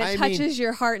cry. it and it I touches mean-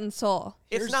 your heart and soul.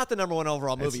 It's not the number 1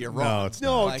 overall movie. You're wrong. No, it's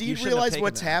No, Like, do you you shouldn't have realize taken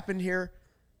what's that. happened here?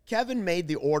 Kevin made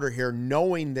the order here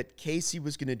knowing that Casey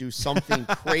was going to do something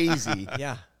crazy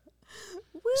Yeah.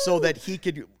 so that he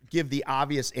could give the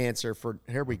obvious answer for,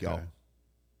 here we go.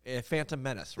 Okay. Phantom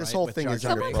Menace, right? This whole With thing Jar is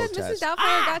Jar under Someone Binks. said Mrs. protest.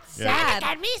 Doubtfire got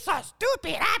sad. me so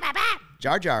stupid.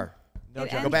 Jar Jar. No, It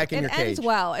Jar ends, Go back in it your ends cage.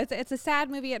 well. It's a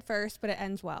sad movie at first, but it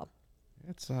ends well.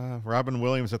 It's Robin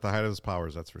Williams at the height of his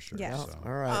powers, that's for sure. Yes. So.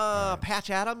 All right.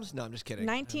 Patch Adams? No, I'm just kidding.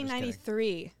 I'm just kidding.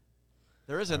 1993.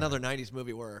 There is another 90s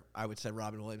movie where I would say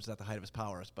Robin Williams is at the height of his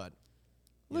powers, but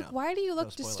Luke, why do you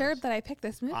look disturbed that I picked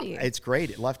this movie? It's great.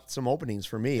 It left some openings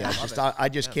for me. I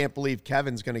just can't believe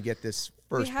Kevin's going to get this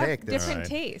first we have pick. different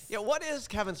tastes. Yeah, what is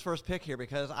Kevin's first pick here?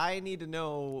 Because I need to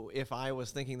know if I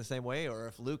was thinking the same way or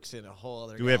if Luke's in a whole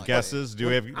other. Do we have guesses? Do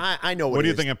we have? I know What do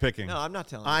you think I'm picking? No, I'm not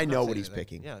telling. I I'm not know saying what he's anything.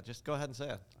 picking. Yeah, just go ahead and say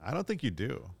it. I don't think you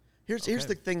do. Here's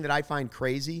the thing that I find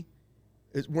crazy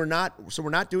is we're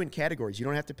not doing categories. You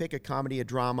don't have to pick a comedy, a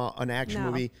drama, an action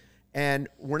movie, and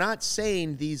we're not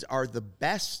saying these are the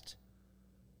best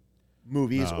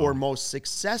movies or most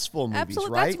successful movies,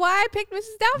 Absolutely. right? That's why I picked Mrs.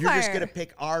 Doubtfire. You're just going to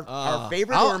pick our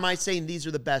favorite, or am I saying these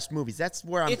are the best movies? That's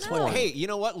where I'm torn. Hey, you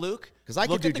know what, Luke? 'Cause I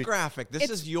look could at the do graphic. This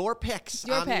is your picks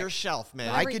on your shelf,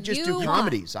 man. I could just do you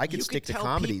comedies. I could You stick to tell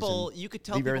comedies. people- and you could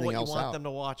tell leave people everything what you else want out. them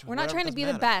to watch. We're not trying to be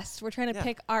the matter. best. We're trying to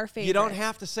pick our favorite. You don't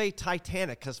have to say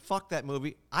Titanic because fuck that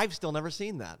movie. I've still never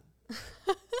seen that.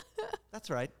 That's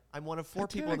right. I'm one of 4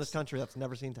 people in this country that's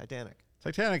never seen Titanic.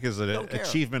 Titanic is an Don't care.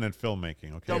 achievement in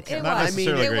filmmaking. Okay, Don't it's care. not It was.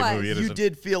 necessarily I a mean, great it movie. It You is a-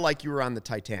 did feel like you were on the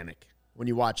Titanic when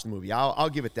you watched the movie. I'll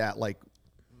give it that. Like,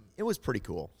 it was pretty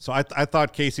cool. So I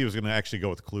thought Casey was going to actually go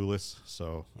with Clueless.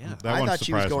 So that I one thought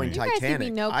she was surprised going me. You guys give me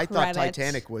Titanic. no I thought credit.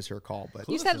 Titanic was her call, but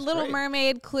You said is Little great.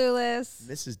 Mermaid, Clueless.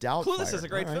 Mrs. Doubtfire. Clueless is a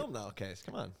great All right. film, though. Case,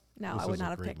 come on. No, This I would is a not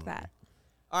have great picked movie. that.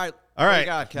 All right. All what right, you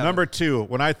got, Kevin? number 2.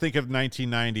 When I think of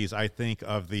 1990s, I think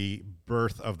of the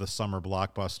birth of the summer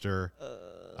blockbuster.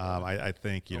 I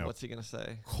think what's he gonna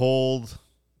say? cold,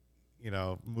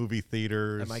 movie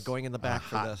theaters. Am I going in the back on a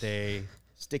for hot this? day?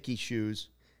 Sticky shoes.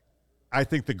 I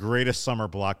think the greatest summer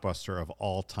blockbuster of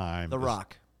all time. The is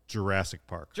Rock. Jurassic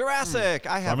Park. Jurassic.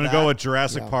 I have. I'm going to that. go with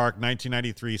Jurassic Yeah. Park,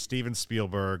 1993, Steven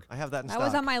Spielberg. I have that in That stock.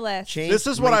 was on my list. Change This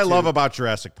is what me I love too. about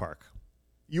Jurassic Park.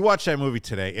 You watch that movie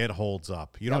today, it holds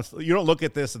up. You don't look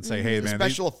at this and say, "Hey, The man,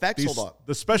 special effects hold up.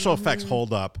 The special effects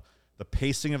hold up. The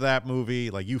pacing of that movie,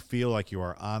 like you feel like you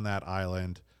are on that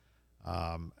island.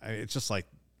 It's just like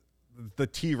the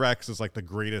T-Rex is like the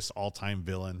greatest all-time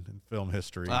villain in film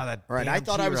history. That All right, damn I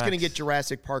thought I was going to T-Rex. get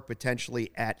Jurassic Park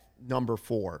potentially at number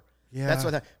 4. Yeah. That's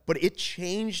what. But it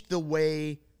changed the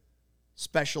way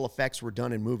special effects were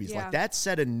done in movies. Yeah. Like that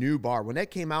set a new bar. When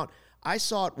that came out, I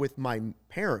saw it with my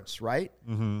parents, right?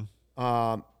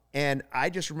 Mm-hmm. And I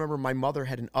just remember my mother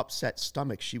had an upset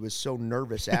stomach. She was so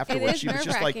nervous afterwards. is She was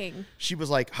just like nerve-wracking. she was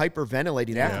like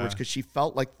hyperventilating afterwards because she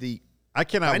felt like the I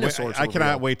cannot dinosaurs I were cannot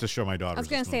real. wait to show my daughters. I was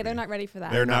going this to say, they're movie. not ready for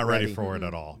that. They're not not ready ready. for it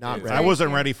at all. Not I ready. wasn't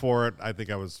Yeah. ready for it. I think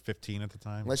I was 15 at the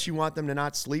time. unless you want them to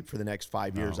not sleep for the next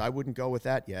 5 years. I wouldn't go with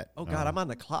that yet. Oh God, I'm on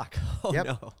the clock. Oh Yep.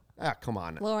 no. Ah, come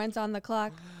on. Lawrence on the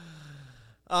clock.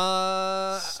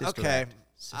 Sister Okay.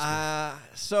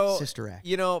 Act. So Sister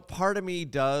Act. part of me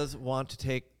does want to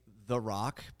take The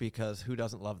Rock because who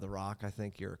doesn't love The Rock? I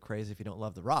think you're crazy if you don't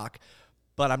love The Rock,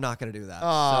 but I'm not going to do that. Oh.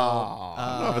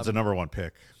 I don't know if it's a number 1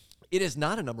 pick. It is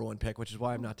not a number 1 pick, which is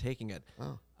why I'm not taking it.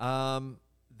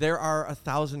 There are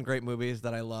 1,000 great movies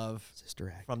that I love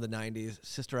Sister Act. from the 90s.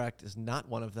 Sister Act is not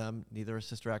one of them. Neither is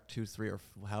Sister Act 2, 3, or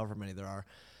however many there are.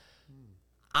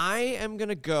 I am going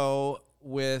to go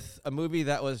with a movie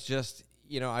that was just,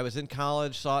 I was in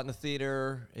college, saw it in the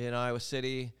theater in Iowa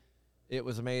City. It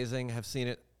was amazing. Have seen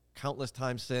it countless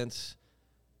times since.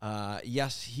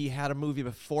 Yes, he had a movie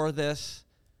before this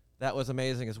that was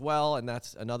amazing as well, and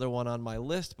that's another one on my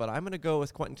list, but I'm going to go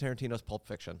with Quentin Tarantino's Pulp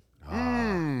Fiction.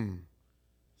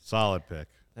 Solid pick.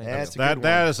 That's a that good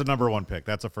that one. is a number 1 pick.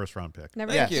 That's a first round pick.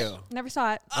 Never Thank Yes. you. Never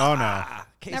saw it. Oh no.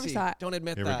 Casey, Never saw it. don't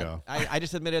admit Here we that. go. I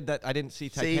just admitted that I didn't see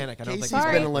See, Titanic. I don't think Casey's it's Sorry.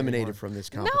 been anymore. eliminated from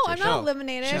this No, competition. I'm not No.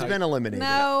 eliminated. She's been eliminated.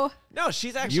 No. No,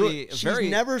 she's actually She's very.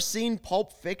 never seen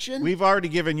Pulp Fiction? We've already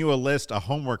given you a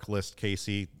homework list,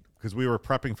 Casey, because we were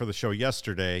prepping for the show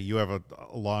yesterday. You have a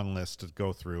long list to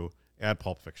go through. Add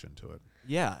Pulp Fiction to it.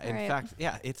 Yeah, in Right. fact,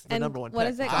 yeah, it's the And number 1 what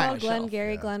pick. is it It's on my called? Glenn shelf.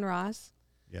 Gary, yeah. Glenn Ross.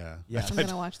 Yeah. Yes. I'm going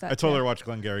to watch that. I told her too. to watch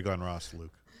Glengarry Glen Ross,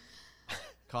 Luke.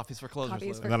 Coffees for closers. Coffees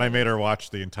Lou. for- And then I made her watch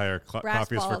the entire Brass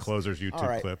Coffees for balls. Closers YouTube All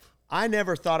right. clip. I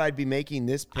never thought I'd be making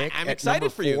this pick. I'm at excited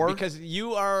number for you 4. because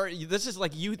this is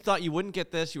like you thought you wouldn't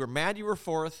get this. You were mad you were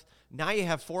 4th. Now you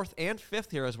have 4th and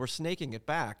 5th here as we're snaking it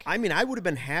back. I mean, I would have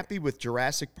been happy with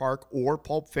Jurassic Park or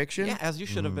Pulp Fiction, Yeah, as you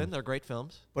should have been. They're great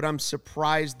films. but I'm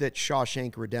surprised that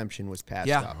Shawshank Redemption was passed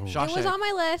up. Shawshank. It was on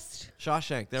my list.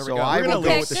 Shawshank. There So we go. I We're will gonna go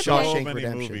leave with the so Shawshank many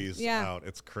Redemption. movies Yeah. out.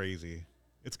 It's crazy.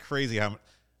 It's crazy how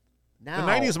Now,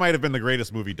 the 90s might have been the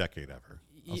greatest movie decade ever.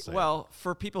 I'll say. Well,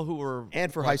 for people who were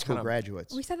and for like, high school kind of-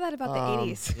 graduates. We said that about the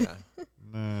 80s.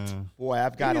 Yeah. Boy,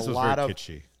 I've got 80s a was lot very of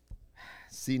kitschy.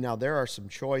 See, now there are some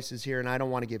choices here, and I don't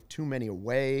want to give too many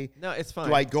away. No, it's fine.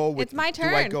 Do I go with? It's my Do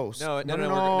I turn. go?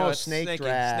 No, it's snake snaking.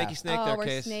 draft. Snaky snake Oh, their we're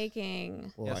case.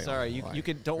 snaking. Boy, Yeah, oh sorry. boy. You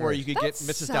could don't worry. You could get That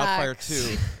Mrs. Doubtfire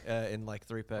sucks. 2 in like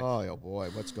 3 picks. Oh boy,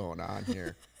 what's going on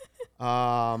here?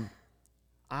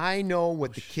 I know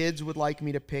what the kids would like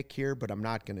me to pick here, but I'm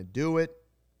not going to do it.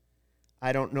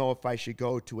 I don't know if I should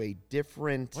go to a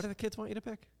different. What do the kids want you to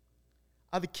pick?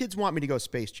 The kids want me to go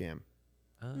Space Jam.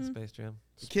 Space Jam.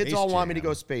 The kids Space all want me to Jam.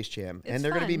 go Space Jam, It's and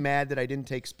they're going to be fun. mad that I didn't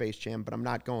take Space Jam, but I'm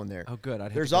not going there. Oh, good.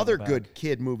 I'd hate There's to go in other the good back.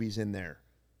 kid movies in there.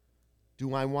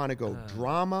 Do I want to go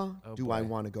drama? oh Do I boy.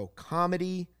 want to go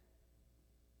comedy?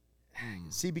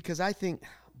 See, because I think,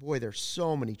 boy, there's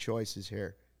so many choices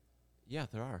here. Yeah,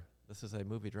 there are. This is a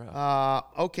movie draft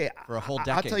Okay, for a whole I'll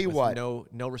decade. tell you with what.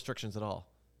 No restrictions at all.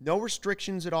 No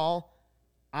restrictions at all.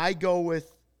 I go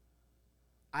with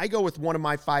one of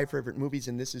my 5 favorite movies,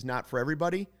 and this is not for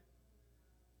everybody.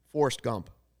 Forrest Gump.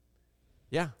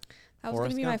 Yeah, That was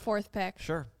going to Forrest be my Gump. 4th pick.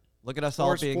 sure. Look at us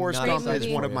all being Forrest not Gump is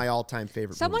movie. one of my all-time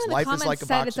favorite Someone movies. in the Life comments is like a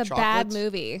said box it's of a bad chocolates.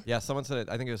 movie. Yeah, someone said it.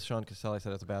 I think it was Sean Caselli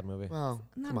said it's a bad movie. Well,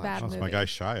 Not come a on. bad That's movie. my guy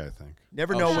Shy, I think.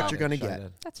 Never Oh, know Shy what you're going to did, Shy get.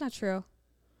 did. That's not true.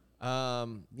 Me You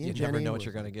and never Jenny know what with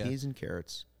you're going to get. peas and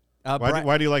carrots.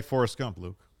 Why do you like Forrest Gump,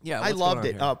 Luke? Yeah, I what's going loved on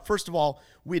it. here? First of all,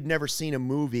 we had never seen a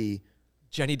movie.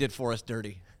 Jenny did Forrest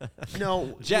dirty.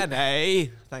 No,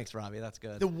 Jenny. Thanks, Robbie. That's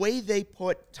good. the way they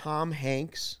put Tom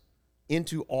Hanks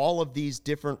into all of these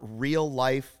different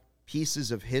real-life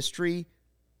pieces of history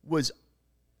was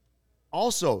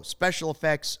also special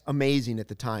effects amazing at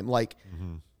the time. Like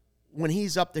when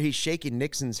he's up there, he's shaking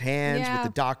Nixon's hands Yeah.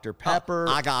 with the Dr. Pepper.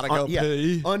 I gotta go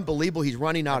pee. Unbelievable. He's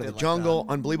running out of did the like jungle.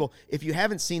 Unbelievable. If you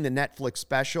haven't seen the Netflix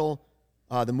special,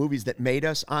 the movies that made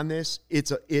us on this,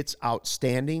 it's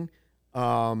outstanding.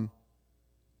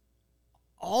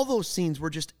 All those scenes were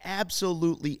just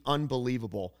absolutely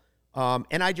unbelievable.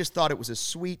 And I just thought it was a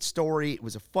sweet story. It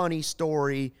was a funny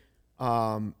story.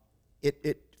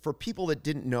 It for people that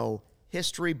didn't know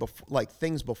history, like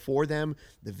things before them,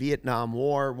 the Vietnam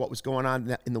War, what was going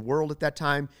on in the world at that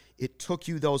time, it took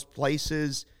you those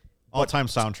places. All-time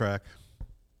soundtrack.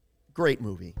 Great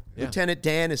movie. Yeah. Lieutenant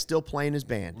Dan is still playing his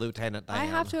band. Lieutenant I Diane.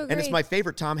 have to agree. And it's my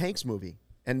favorite Tom Hanks movie.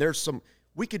 And there's some,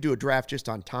 we could do a draft just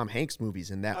on Tom Hanks movies,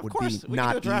 and that Of would course, be we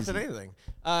not can do a draft easy. at anything.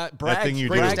 That Bragg's, thing you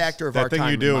greatest do, actor of that our thing time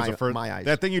you in do my- is a first. my eyes.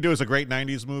 That thing you do is a great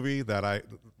 '90s movie that I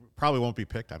probably won't be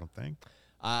picked. I don't think.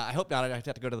 I hope not. I have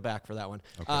to go to the back for that one.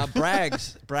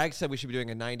 Bragg said we should be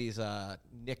doing a '90s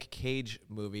Nick Cage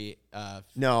movie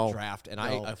No. draft, and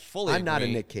No. I fully I'm not a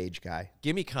agree. Nick Cage guy.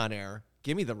 Give me Con Air.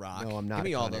 Give me The Rock. No, I'm not Give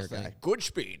me a all Con those Air things. guy. Good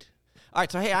speed. All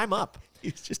right, so hey, I'm up.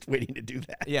 He's just waiting to do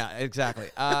that. Yeah, exactly.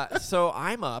 So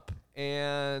I'm up,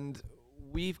 and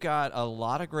we've got a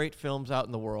lot of great films out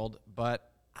in the world, but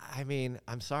I mean,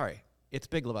 I'm sorry, it's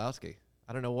Big Lebowski.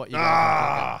 I don't know what you guys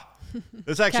are thinking.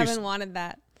 This actually Kevin wanted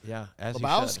that. Yeah, as you should.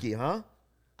 Lebowski, huh?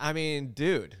 I mean,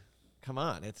 dude, come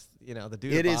on. It's the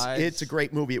dude. It is. abides. It's a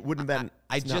great movie. It wouldn't have been.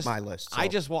 It's just not my list. I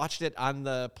so. just watched it on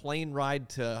the plane ride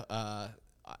to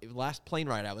last plane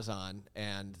ride I was on,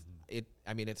 and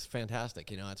it's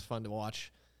fantastic. It's fun to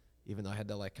watch, even though I had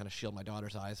to like kind of shield my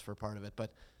daughter's eyes for part of it.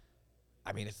 But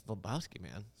I mean, it's Lebowski,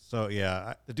 man. So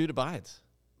yeah, The dude abides.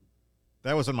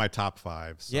 that was in my top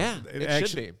 5. So Yeah, it actually,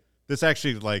 should be. This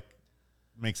actually like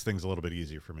makes things a little bit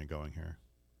easier for me going here.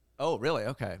 Oh, really?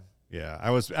 Okay. Yeah,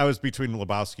 I was between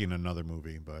Lebowski and another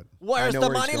movie, but Where's I the know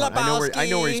where money, he's going. Lebowski? I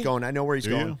know where he's going. I know where he's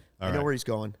Do going. you? I All know right. where he's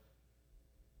going.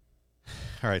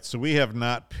 all right. So we have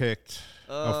not picked.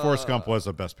 Forrest Gump was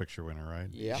a Best Picture winner, right?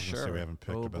 Yeah. Let's see, Sure. we haven't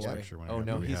picked Oh, a Best boy. Picture winner. Oh yet,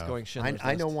 no, but we he's have. going Schindler's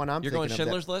I know List. one. I'm You're thinking going of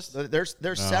Schindler's that. List.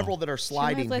 There's No. several that are Schindler's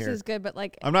sliding List here. is good, but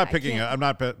like I'm not I picking. can't- I'm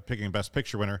not picking a Best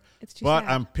Picture winner. It's too but sad.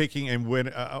 I'm picking a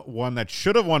one that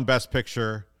should have won Best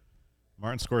Picture.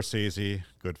 Martin Scorsese,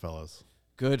 Goodfellas.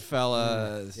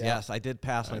 Goodfellas. Yeah. Yes, I did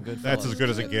pass on Goodfellas. That's as good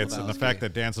as it Good gets, and the Lebowski. fact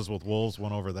that Dances with Wolves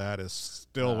won over that is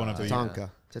still one of the Tatanka.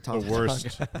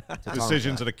 worst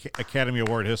decisions in Academy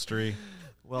Award history.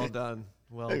 Well done.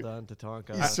 Well done,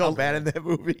 Tatanka. He's so bad in that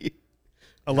movie.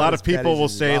 A lot of as bad people as will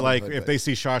his say, Robin like, Hood, if but- they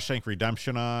see Shawshank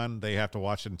Redemption on, they have to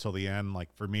watch it until the end.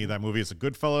 Like, for me, that movie is a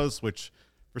Goodfellas, which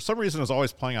for some reason is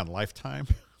always playing on Lifetime,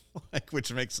 like,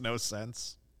 which makes no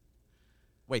sense.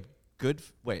 Wait.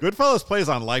 Goodfellas plays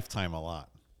on Lifetime a lot.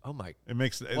 Oh my. It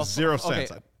makes Well, zero okay,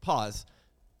 sense. pause.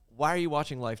 Why are you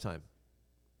watching Lifetime?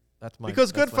 That's my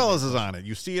Because that's my Goodfellas main is on it.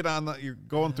 You see it on the. You're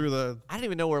going through the. I don't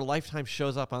even know where Lifetime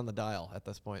shows up on the dial at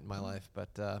this point in my life, but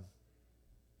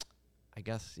I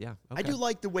guess yeah. Okay. I do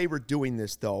like the way we're doing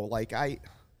this, though. Like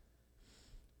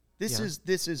This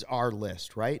Yeah. is our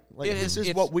list, right? Like It this is.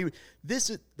 is what we. This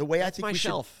is the way I That's think my we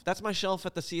shelf. That's my shelf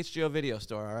at the CHGO video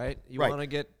store. All right, you Right. want to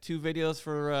get 2 videos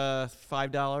for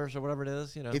 $5 or whatever it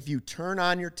is. You know, should. If you turn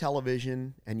on your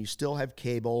television and you still have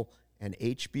cable and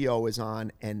HBO is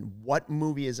on, and what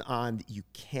movie is on that you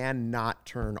cannot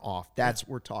turn off? That's what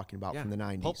we're talking about from the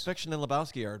 90s. Pulp Fiction and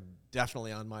Lebowski are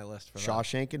definitely on my list for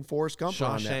Shawshank and Forrest Gump are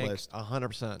on that Shawshank, list.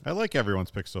 100%. I like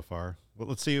everyone's pick so far. Well,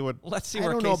 let's see what. Let's see I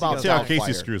where don't Casey know about goes. See how Doubtfire.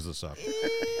 Casey screws this up.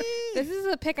 This is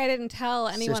a pick I didn't tell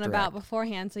anyone Sister about Act.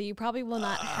 beforehand, so you probably will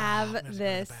not have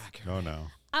this. Oh no.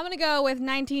 I'm going to go with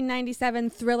 1997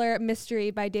 thriller mystery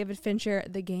by David Fincher,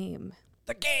 The Game.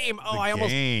 The Game. Oh, The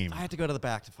Game. I had to go to the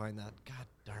back to find that. God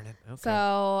darn it. Okay.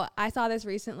 So I saw this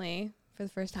recently for the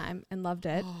first time and loved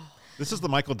it. This is the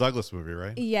Michael Douglas movie,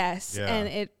 right? Yes, Yeah. and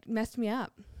it messed me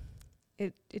up.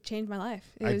 It changed my life.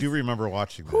 It I was do remember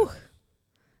watching that.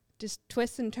 just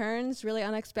twists and turns, really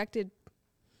unexpected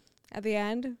at the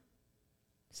end.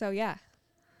 So yeah.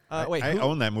 Wait, I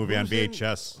own that movie on who's in-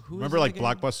 VHS. who's Remember, in like The Game?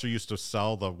 Blockbuster used to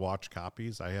sell the watch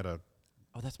copies. I had a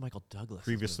Oh, that's Michael Douglas.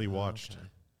 previously isn't it? Oh, watched. okay.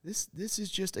 This is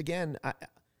just again.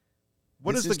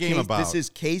 What this is the game about? This is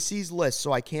Casey's list,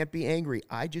 so I can't be angry.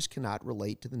 I just cannot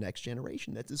relate to the next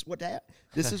generation. This is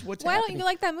this is what's Why happening. don't you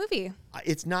like that movie?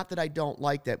 It's not that I don't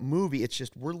like that movie. It's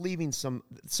just we're leaving some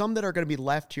that are going to be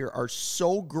left here are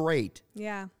so great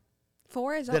Yeah.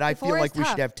 4 is that I feel 4 is like we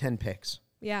tough. should have 10 picks.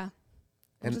 Yeah.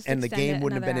 We'll And just the extend game it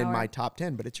wouldn't have been another in my hour. top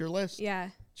 10, but it's your list. Yeah.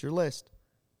 It's your list.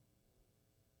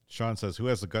 Sean says, "Who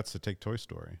has the guts to take Toy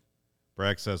Story?"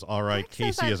 Bragg says, "All right, Jack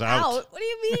says Casey I'm is out." What do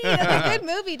you mean? It's a good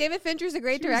movie. David Fincher's a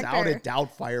great She was director. out at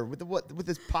Doubtfire with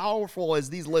as powerful as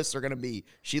these lists are going to be.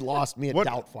 She lost me at What-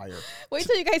 Doubtfire. Wait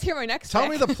till you guys hear my next Tell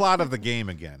pick. me the plot of the game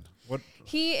again. What?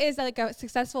 He is like a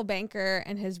successful banker,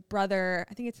 and his brother,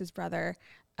 I think it's his brother,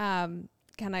 kind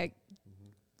of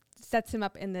sets him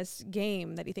up in this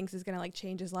game that he thinks is going to like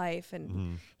change his life.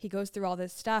 And he goes through all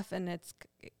this stuff, and it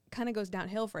kind of goes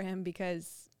downhill for him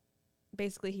because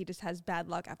basically he just has bad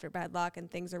luck after bad luck, and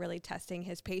things are really testing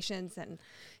his patience and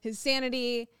his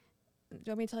sanity. Do you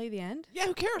want me to tell you the end? Yeah,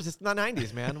 who cares? It's the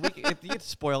 90s, man. You get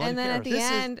spoiled. And who then at cares? the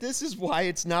end, This is why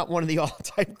it's not one of the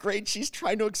all-time greats. She's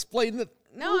trying to explain the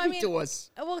No, I movie mean- to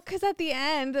us. well, because at the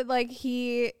end, like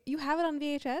you have it on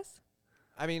VHS.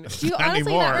 I mean, Do you Not honestly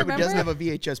anymore. not But But remember? doesn't have a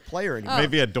VHS player anymore.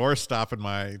 Maybe a doorstop in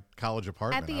my college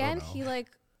apartment. At the I don't end, know. he like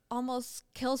almost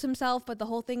kills himself, but the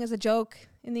whole thing is a joke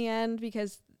in the end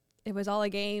because it was all a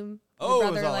game. The it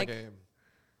was brother, all like, a game.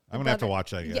 I'm gonna have to brother-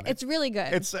 watch that again. Yeah, it's really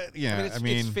good. It's yeah.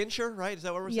 It's Fincher, right? Is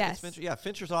that what we're saying? Yes. It's Fincher? Yeah,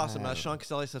 Fincher's awesome. Sean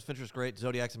Castelli says Fincher's great.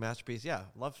 Zodiac's a masterpiece. Yeah,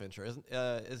 love Fincher.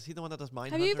 Is he the one that does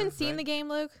Mindhunter? have you even seen right? the game,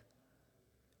 Luke?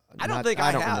 I don't Not- think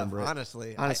I don't have, remember it.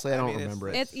 honestly. Honestly, I don't mean, remember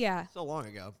it. It's yeah. so long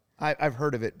ago. I've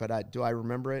heard of it, but do I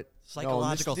remember it?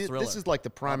 Psychological no, this thriller. is like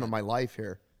the prime of my life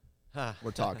here. Huh.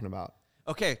 We're talking about.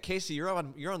 Okay, Casey, you're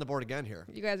on the board again here.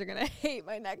 You guys are gonna hate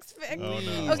my next pick. Oh,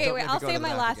 no. Okay, Don't wait. make me I'll go to say the my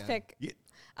back last again. pick. Yeah.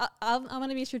 I'm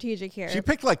gonna be strategic here. She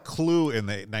picked like Clue in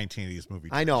the 1980s movie.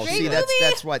 I know. Great See, movie.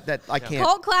 that's what I can't.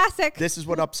 Cult classic. This is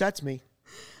what upsets me.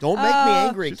 Don't make me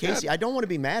angry, She's Casey. I don't want to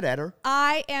be mad at her.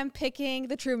 I am picking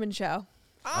The Truman Show.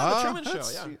 The Truman Show,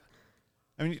 that's- yeah.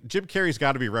 I mean, Jim Carrey's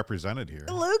got to be represented here.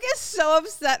 Luke is so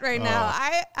upset right now.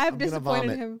 I've I'm gonna disappointed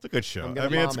vomit. him. It's a good show. I'm I gonna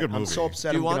mean, it's a vomit. good movie. I'm so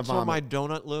upset. Do you I'm gonna want some of vomit.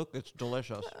 my donut, Luke? It's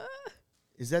delicious.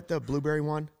 Is that the blueberry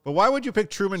one? But why would you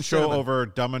pick Truman Show Cinnamon. over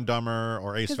Dumb and Dumber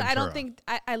or Ace Because Ventura? I don't think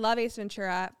I love Ace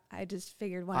Ventura. I just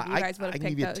figured one of you guys would I have can picked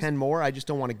give you those. 10 more. I just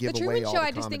don't want to give The away Truman all Show the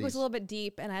I just think was comedies. a little bit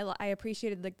deep, and I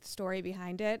appreciated like the story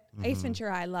behind it. Ace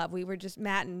Ventura I love. We were just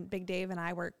Matt and Big Dave and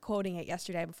I were quoting it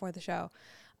yesterday before the show.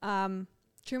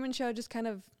 Truman Show just kind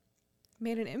of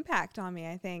made an impact on me,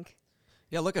 I think.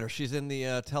 Yeah, look at her. She's in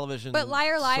the television. But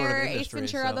Liar sort of Liar, Ace industry,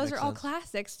 Ventura, so it those are makes all sense.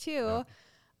 classics too.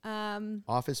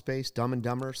 Office Space, Dumb and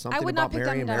Dumber, I something would not about pick Dumb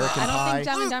Mary and Dumber. American I don't Pie. think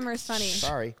Dumb and Dumber is funny.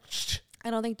 Sorry. I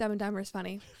don't think Dumb and Dumber is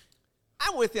funny.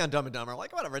 I'm with you on Dumb and Dumber.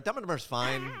 Like, whatever. Dumb and Dumber's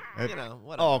fine. You know,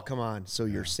 whatever. Oh, come on. So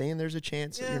you're saying there's a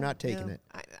chance that you're not taking it?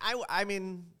 I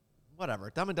mean, whatever.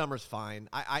 Dumb and Dumber's fine.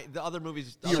 The other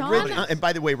movies. The Sean- original, and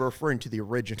by the way, we're referring to the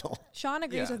original. Sean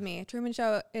agrees Yeah. with me. Truman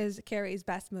Show is Carrie's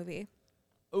best movie.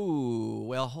 Ooh,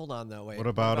 well, hold on though. Wait. What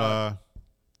about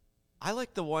I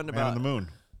like the one Man about on the Moon?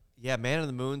 Yeah, Man on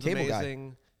the Moon's Cable Guy.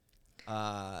 amazing.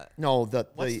 No, the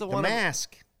What's the the one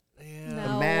Mask. Yeah. The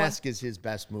No. Mask is his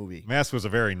best movie. Mask was a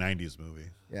very 90s movie.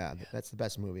 Yeah, that's the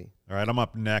best movie. All right, I'm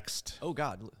up next. Oh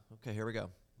God. Okay, here we go.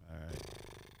 All right.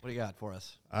 What do you got for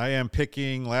us? I am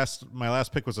picking my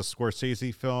last pick was a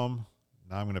Scorsese film.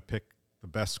 Now I'm going to pick The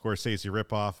best Scorsese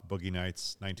ripoff, Boogie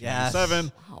Nights, 1997.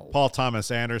 Yes. Wow. Paul Thomas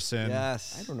Anderson.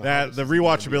 Yes. I don't know. how That this the is gonna be a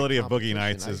rewatchability of Boogie competition.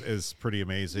 Nights I- is pretty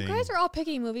amazing. You guys are all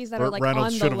picking movies that are Burt like Reynolds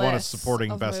on should the have won a list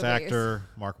supporting of best movies. actor.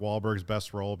 Mark Wahlberg's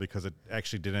best role because it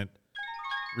actually didn't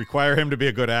require him to be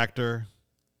a good actor.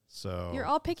 So You're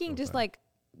all picking just that. like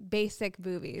basic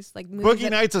movies, like movies Boogie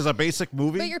that- Nights is a basic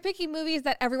movie. But you're picking movies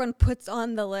that everyone puts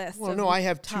on the list. Well, of no, I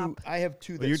have top. two. I have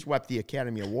two that you- swept the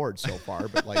Academy Award so far,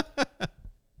 but like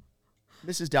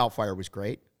Mrs. Doubtfire was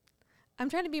great. I'm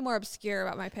trying to be more obscure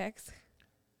about my picks.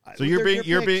 So you're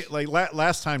being like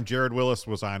last time Jared Willis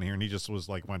was on here and he just was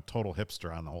like went total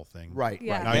hipster on the whole thing. right.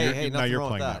 Yeah. Right. Now Hey, you're hey, now nothing you're wrong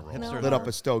playing with that that. role. Hipsters Lit up are-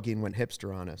 a stogie and went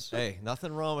hipster on us. Hey,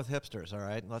 nothing wrong with hipsters, all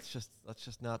right? Let's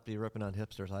just not be ripping on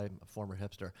hipsters. I'm a former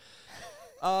hipster.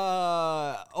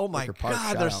 Oh my Wicker Park, God,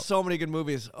 shout there's out. so many good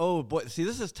movies. Oh boy, see,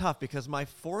 this is tough because my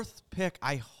fourth pick,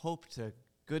 I hope to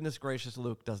goodness gracious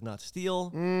Luke does not steal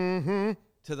Mm-hmm.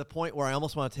 to the point where I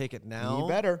almost want to take it now. You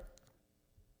better.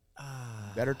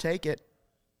 Better take it.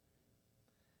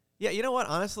 Yeah, you know what?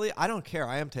 Honestly, I don't care.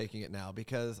 I am taking it now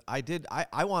because I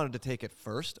wanted to take it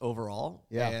first overall.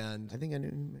 Yeah. And I think I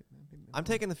knew. I'm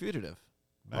taking The Fugitive.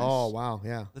 Nice. Oh wow,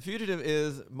 yeah. The Fugitive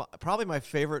is probably my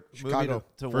favorite Chicago. movie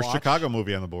to First watch. Chicago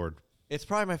movie on the board. It's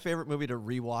probably my favorite movie to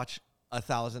rewatch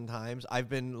 1,000 times. I've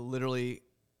been literally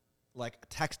like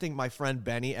texting my friend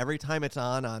Benny every time it's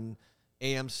on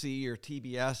AMC or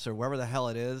TBS or wherever the hell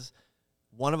it is.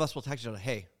 One of us will text each other,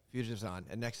 "Hey, Fugitive's on,"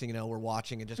 and next thing you know, we're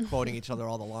watching and just quoting each other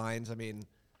all the lines. I mean,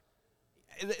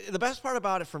 the best part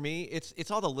about it for me,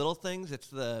 it's all the little things. It's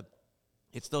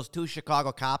those two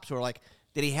Chicago cops who are like,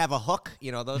 "Did he have a hook?"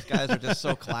 You know, those guys are just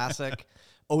so classic.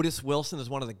 Otis Wilson is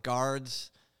one of the guards.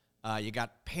 You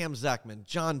got Pam Zeckman,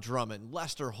 John Drummond,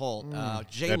 Lester Holt,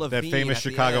 Jay Levine. That famous at the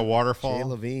Chicago end. waterfall. Jay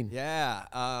Levine.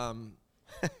 Yeah.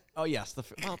 Oh yes.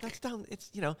 Well, that's down.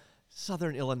 It's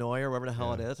Southern Illinois or wherever the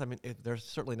hell it is. I mean, there's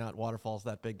certainly not waterfalls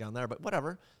that big down there, but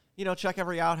whatever. Check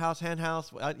every outhouse, hen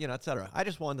house, et cetera. I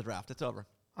just won the draft. It's over.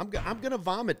 I'm gonna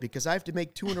vomit because I have to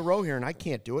make two in a row here, and I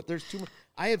can't do it. There's too many.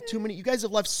 I have too many. You guys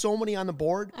have left so many on the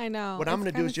board. I know. What I'm It's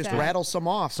gonna do kinda is just sad. rattle some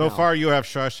off. So now. far, you have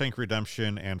Shawshank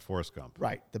Redemption and Forrest Gump.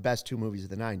 Right, the best two movies of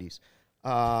the '90s.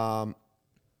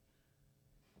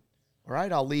 All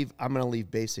right, I'm going to leave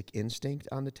Basic Instinct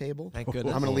on the table. Thank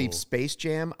goodness. I'm going to leave Space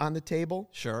Jam on the table.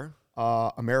 Sure.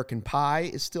 American Pie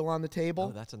is still on the Oh, table.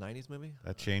 that's a '90s movie.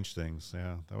 That changed things.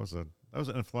 Yeah, that was an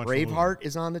influential. Braveheart movie.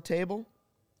 is on the table.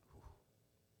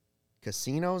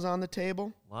 Casino's on the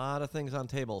table. A lot of things on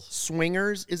tables.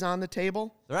 Swingers is on the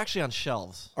table. They're actually on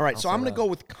shelves. All right, I'll so say I'm going to that. go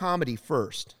with comedy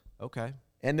first. Okay.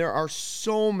 And there are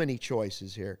so many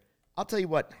choices here. I'll tell you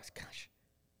what. Gosh,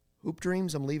 Hoop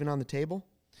Dreams I'm leaving on the table.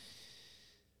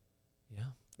 Yeah.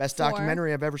 Best 4.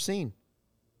 documentary I've ever seen.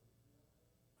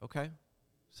 Okay.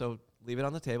 So leave it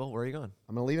on the table. Where are you going?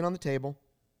 I'm going to leave it on the table.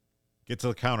 Get to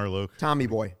the counter, Luke. Tommy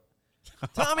Boy.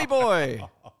 Tommy Boy.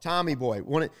 Tommy Boy.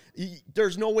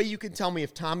 There's no way you can tell me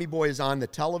if Tommy Boy is on the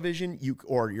television,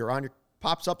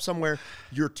 pops up somewhere,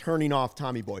 you're turning off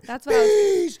Tommy Boy. That's what I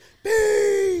was,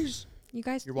 Bees. you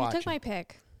guys. You're You took watching. my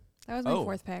pick. That was my Oh.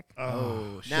 fourth pick.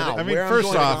 Oh, shit. Now, I mean, where I'm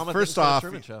first going- off,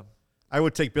 Truman Show. I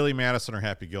would take Billy Madison or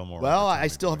Happy Gilmore. Well, over I Tommy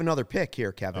still Boy. have another pick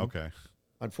here, Kevin. Okay.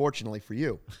 Unfortunately for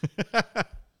you,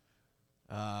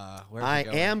 Where's I he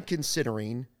going? am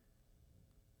considering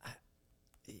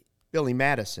Billy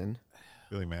Madison.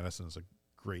 Billy Madison is a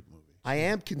great movie. I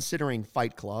am considering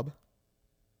Fight Club.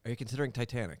 Are you considering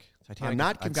Titanic? Titanic. I'm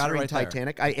not I've got it considering right there.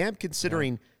 Titanic. I am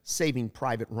considering Saving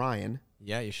Private Ryan.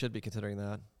 Yeah, you should be considering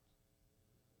that.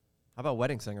 How about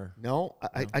Wedding Singer? No,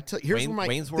 I tell here's where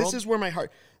Wayne's World? this is where my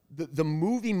heart, the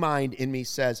movie mind in me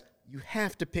says you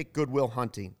have to pick Good Will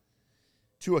Hunting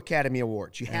to Academy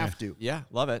Awards. You have to, Yeah,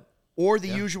 love it. or The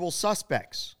Usual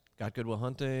Suspects. Got Good Will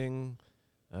Hunting.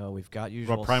 We've got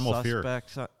Usual Primal Fear?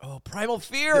 Suspects. Oh, Primal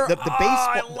Fear. The Oh, baseball,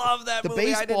 I love that the movie.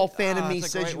 baseball fan in me it's a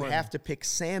says great you one. have to pick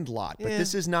Sandlot, but Yeah.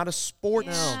 this is not a sports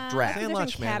Yeah, draft. it's a different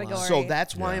Sandlot's Manlot. category. So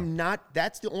that's why Yeah. I'm not.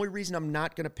 That's the only reason I'm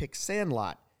not going to pick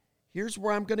Sandlot. Here's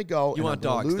where I'm going to go. You and want I'm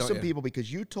gonna dogs, lose don't some you? people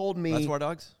because you told me. That's War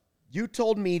Dogs? You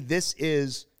told me this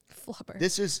is Flubber.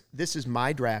 this is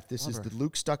my draft. This is the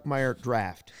Luke Stuckmeyer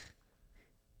draft,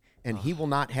 and he will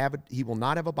not have it. He will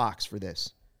not have a box for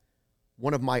this.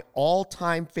 One of my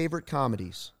all-time favorite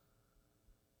comedies.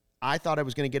 I thought I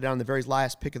was going to get it on the very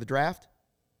last pick of the draft.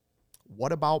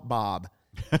 What About Bob?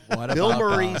 What Bill about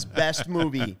Murray's Bob? best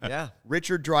movie. Yeah.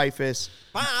 Richard Dreyfuss.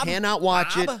 Bob, You cannot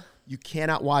watch Bob. it. You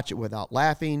cannot watch it without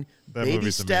laughing. That Baby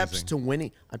movie's steps amazing. to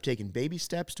winning. I'm taking baby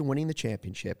steps to winning the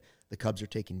championship. The Cubs are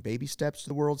taking baby steps to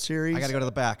the World Series. I got to go to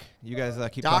the back. You guys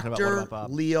keep talking about What Dr. About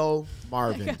Bob. Leo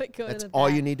Marvin. gotta go to That's the all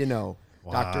back. you need to know.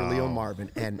 Dr. Leo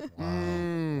Marvin.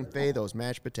 And Faye, those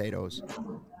mashed potatoes.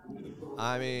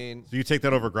 I mean, So you take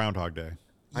that over Groundhog Day.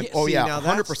 now that's-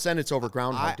 100% it's over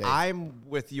Groundhog Day. I'm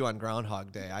with you on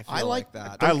Groundhog Day. I feel I like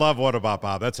like- that. I love What About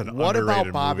Bob. That's an What underrated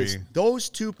About Bob movie. is those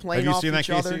two playing Have you off seen that, each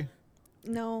other. Casey?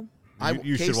 No.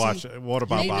 You should Casey, watch it. What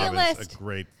About Make me a Bob is list. a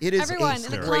great. It is Everyone a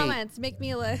in the great- comments, make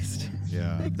me a list.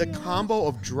 Yeah. The combo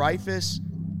of Dreyfuss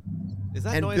Is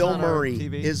that and noise Bill on our Murray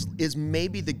TV? is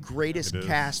maybe the greatest It is.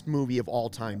 cast movie of all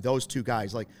time. Those two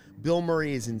guys, like Bill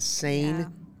Murray, is insane, Yeah.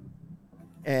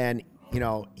 and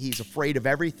he's afraid of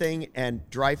everything. And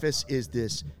Dreyfuss is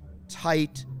this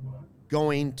tight,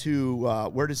 going to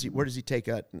where does he take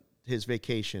his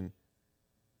vacation?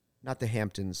 Not the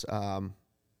Hamptons,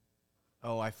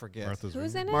 Oh, I forget. Martha's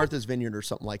Who's Vineyard. in it? Martha's Vineyard or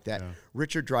something like that. Yeah.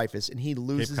 Richard Dreyfuss, and he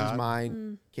loses his Cod?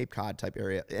 mind. Cape Cod type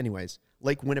area. Anyways,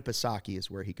 Lake Winnipesaukee is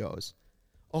where he goes.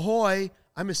 Ahoy!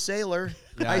 I'm a sailor.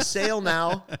 I sail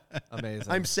now.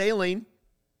 Amazing. I'm sailing.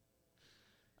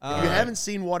 If you haven't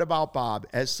seen What About Bob,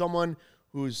 as someone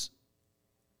whose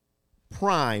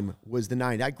prime was the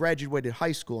 90s, I graduated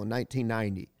high school in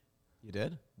 1990. You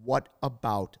did? What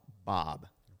About Bob?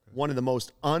 One of the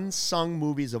most unsung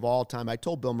movies of all time. I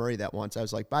told Bill Murray that once. I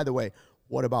was like, by the way,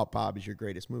 What About Bob is your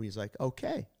greatest movie? He's like,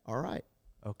 okay, all right.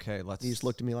 Okay, let's. He just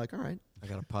looked at me like, all right. I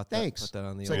gotta put Thanks. that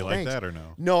on the. It's Do you old- like thanks. that or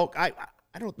no? No, I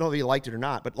don't know if he liked it or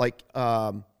not, but like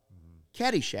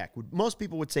Caddyshack. Most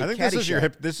people would say I think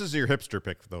Caddyshack. this is your hipster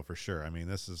pick though for sure. I mean,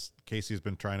 this is Casey's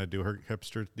been trying to do her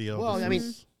hipster deal. Well, This I mean,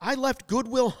 is- I left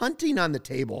Goodwill Hunting on the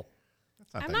table.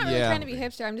 that's I'm that not really Yeah. trying to be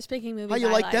hipster. I'm just picking movies How you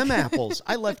I like them apples?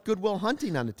 I left Goodwill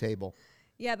Hunting on the table.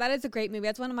 Yeah, that is a great movie.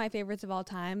 That's one of my favorites of all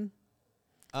time.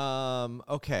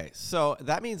 Okay, so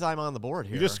that means I'm on the board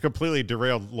here. You just completely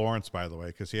derailed Lawrence, by the way,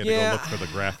 because he had to go look for the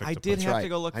graphic. I to did put- have Right. to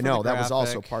go look. I for know the that was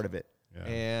also graphic. part of it. Yeah.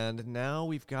 And now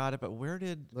we've got it, but where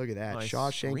did Look at that. my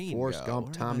Shawshank, screen Forrest go? Gump,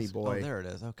 Where did Tommy my Boy. Oh, there it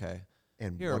is. Okay.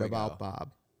 And Here What we About go.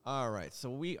 Bob? All right, so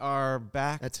we are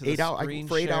back That's to the 8 hours. screen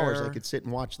For 8 hours, I share. could sit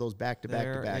and watch those back to back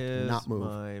to back There and not is move.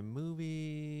 my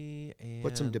movie. And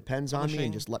Put some depends on me publishing.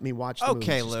 and just let me watch the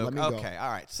Okay, movies. Just Luke. let me go. Okay, all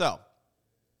right. So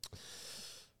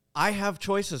I have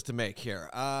choices to make here.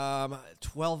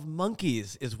 12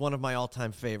 Monkeys is one of my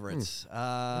all-time favorites.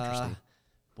 Interesting.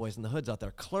 Boys in the Hood's out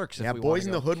there. Clerks. if Yeah, we wanna Boys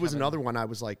in go. the Hood was Kevin- another one. I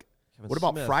was like, Kevin what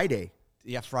about Smith. Friday?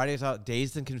 Yeah, Friday's out.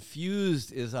 Dazed and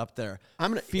Confused is up there.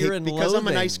 I'm gonna Fear hey, and because I'm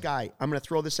a nice Loathing. guy. I'm gonna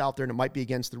throw this out there, and it might be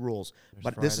against the rules.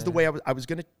 But this is the Friday. way I was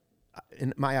gonna,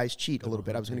 in my eyes, cheat a little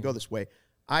bit. I was gonna go this way.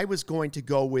 I was going to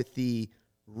go with the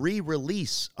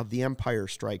re-release of The Empire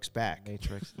Strikes Back.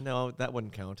 Matrix. No, that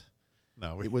wouldn't count.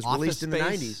 No, It was Office released in the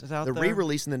Space 90s. is out The there.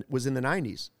 re-release was in the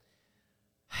 90s.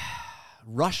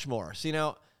 Rushmore.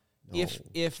 So,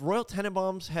 if Royal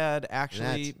Tenenbaums had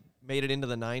actually made it into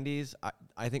the 90s,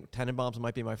 I think Tenenbaums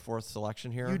might be my fourth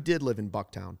selection here. You did live in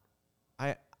Bucktown.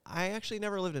 I actually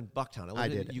never lived in Bucktown. I lived I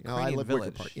in did. No, Ukrainian I lived Village.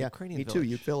 Wicker Park. Yeah, Ukrainian me too. Village.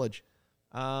 Uke Village.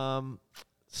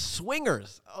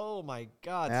 Swingers. Oh my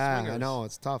God. Yeah, Swingers. I know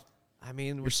it's tough. I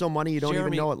mean, You're so money you don't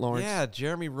even know it, Lawrence. Yeah,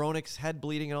 Jeremy Roenick's head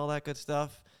bleeding and all that good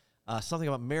stuff. Something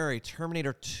about Mary,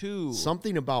 Terminator 2.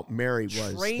 Something about Mary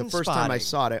was the first time I Trainspotting.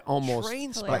 saw it. I almost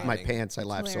Trainspotting. wet my pants. I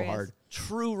laughed so hilarious. hard.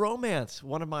 True Romance,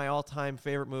 one of my all-time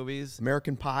favorite movies.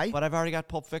 American Pie. But I've already got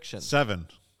Pulp Fiction. 7.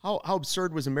 How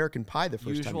absurd was American Pie the first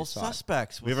time Usual you saw it?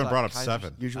 Suspects. We haven't brought up Kaiser's-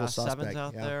 7. Usual Seven's Suspect,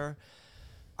 out yeah. there.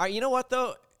 All right, you know what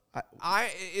though?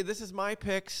 This is my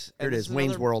picks. Here and it this is,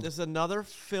 Wayne's World. This is another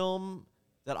film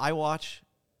that I watch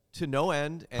to no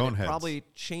end, and it Coneheads. probably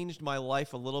changed my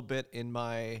life a little bit in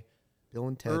my Bill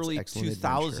and Ted's early Excellent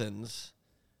Adventure. 2000s.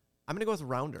 I'm gonna go with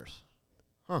Rounders.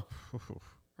 Huh.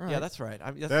 All Yeah, right. that's right.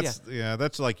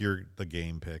 That's like the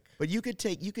game pick. But you could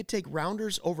take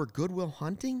Rounders over Goodwill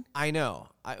Hunting. I know.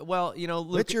 Well,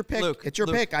 Luke, It's your pick. Luke, it's your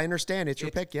Luke, pick. I understand. It's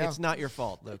your pick. Yeah. It's not your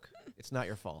fault, Luke. It's not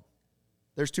your fault.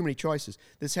 There's too many choices.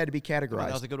 This had to be Come on, that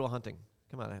categorized. was a good one hunting.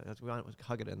 Come on, we want to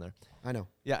hug it in there. I know.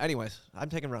 Yeah. Anyways, I'm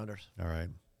taking Rounders. All right.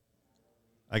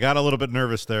 I got a little bit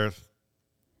nervous there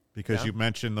because Yeah? you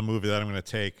mentioned the movie that I'm going to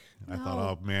take. I thought,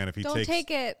 No. oh man, if he Don't takes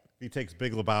take it. if he takes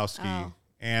Big Lebowski Oh.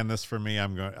 and this for me,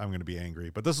 I'm going to be angry.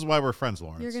 But this is why we're friends,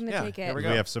 Lawrence. You're gonna Yeah, take here it. we we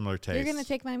go. have similar tastes. You're gonna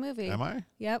take my movie. Am I?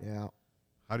 Yep. Yeah.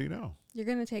 How do you know? You're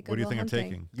gonna take. What do you Good Will think I'm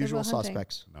Hunting. taking? Good Usual Will Hunting.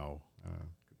 Suspects. No.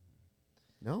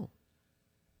 No.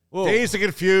 Whoa. Dazed and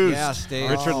Confused. Yes,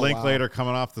 Dazed. Richard Oh, Linklater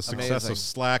coming off the success Amazing. of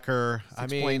Slacker. I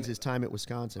mean, Explains his time at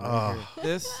Wisconsin. Right here.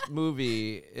 this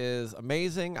movie is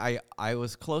amazing. I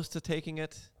was close to taking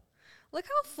it. Look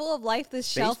how full of life this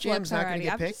Space shelf Jam's looks not gonna already.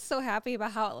 get I'm picked? just so happy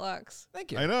about how it looks.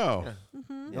 Thank you. I know.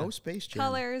 No Space Jam.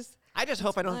 Colors. I just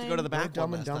hope I don't have to go to the No back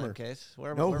Dumb one and last time, Dumber. Case.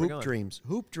 Where No where are we Hoop going? Dreams.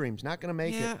 Hoop Dreams. Not going to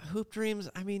make Yeah, it. Hoop Dreams.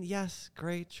 I mean, yes,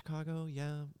 great Chicago.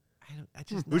 Yeah, I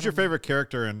just Who's your never- favorite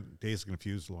character in Dazed and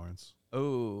Confused, Lawrence?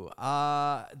 Oh,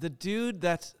 the dude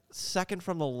that's second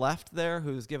from the left there,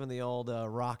 who's given the old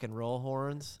rock and roll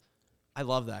horns. I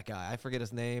love that guy. I forget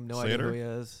his name. No idea who Slater? he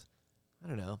is. I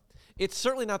don't know. It's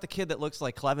certainly not the kid that looks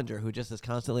like Clevenger, who just is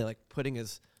constantly like putting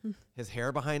his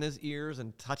hair behind his ears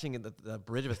and touching the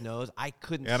bridge of his nose. I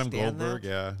couldn't Adam stand Goldberg,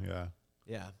 that. yeah.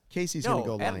 Yeah. Casey's No, going to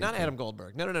go Lion not King. Adam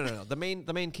Goldberg. No. The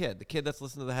main kid. The kid that's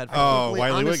listening to the headphones. Oh,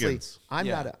 Wiley Honestly, Wiggins. I'm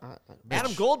Yeah. not a...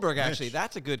 Adam Goldberg, actually, Mitch.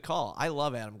 that's a good call. I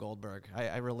love Adam Goldberg.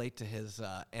 I relate to his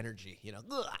energy. You know,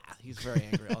 he's very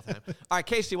angry all the time. All right,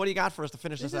 Casey, what do you got for us to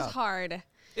finish This this is out? hard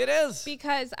It is,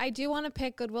 because I do want to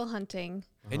pick Good Will Hunting,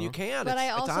 and you can. but I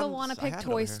It's also on- want to I pick have it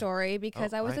Toy over here. Story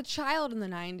because Oh, I was right. a child in the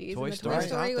 90s Toy and the Story Toy is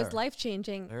Story out was there.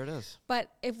 life-changing. There it is. But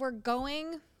if we're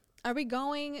going, are we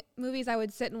going movies I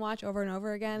would sit and watch over and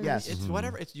over again? Yes. It's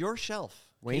whatever. It's your shelf.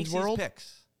 Wayne's Casey's World?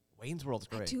 picks. Wayne's World's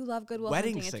I great. do love Good Will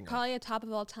Wedding Hunting. Singer. It's probably a top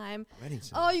of all time. Wedding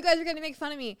Singer. Oh, you guys are going to make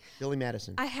fun of me. Billy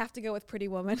Madison. I have to go with Pretty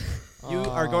Woman. You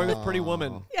are going with Pretty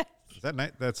Woman. Yes, Is that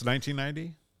that's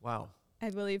 1990? Wow,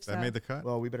 I believe so. That made the cut?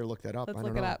 Well, we better look that up. Let's I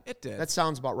look don't it know. up. it did. That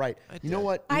sounds about right. It You know did.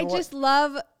 what? I just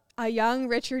love a young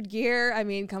Richard Gere. I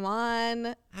mean, come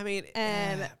on. I mean,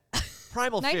 And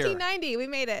Primal Fear. 1990, we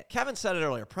made it. Kevin said it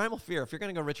earlier. Primal Fear. If you're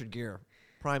going to go Richard Gere,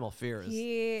 Primal Fear is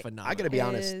He- phenomenal. I got to be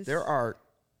honest. is- There are...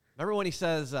 Remember when he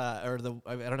says, I don't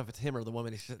know if it's him or the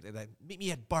woman, he said, meet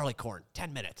me at Barleycorn,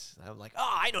 10 minutes. I'm like,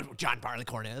 oh, I know who John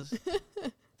Barleycorn is.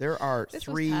 There are This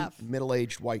was 3 tough.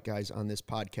 middle-aged white guys on this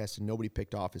podcast, and nobody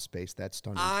picked Office Space. That's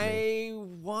stunning to me. I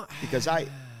want... Because I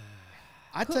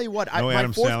tell you what, No my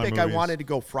Adam fourth Sandler pick, I movies. wanted to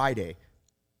go Friday.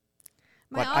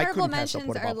 My But I honorable couldn't pass up mentions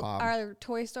What About Bob? are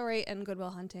Toy Story and Good Will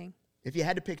Hunting. If you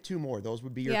had to pick 2 more, those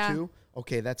would be your Yeah. 2.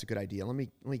 Okay, that's a good idea. Let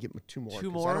me get 2 more.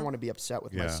 2 'cause I don't more? want to be upset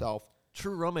with Yeah. myself.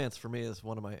 True Romance for me is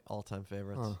one of my all-time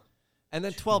favorites. Huh. And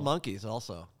then 12 Monkeys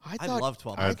also. I I thought, love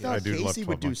 12 I Monkeys. thought I do love Casey 12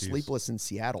 would do Monkeys. Sleepless in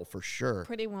Seattle for sure.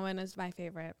 Pretty Woman is my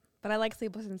favorite, but I like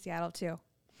Sleepless in Seattle too.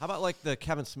 How about like the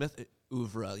Kevin Smith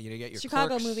oeuvre? You get your Chicago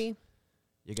Clerks, movie.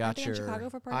 You Aren't got they your in Chicago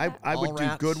for part I, of that? I would do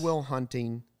Mallrats. Goodwill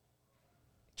Hunting.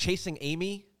 Chasing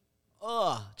Amy.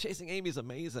 Ugh, Chasing Amy's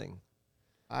amazing.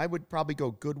 I would probably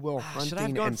go Goodwill Should I have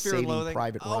Hunting gone and Fear and Saving Loathing?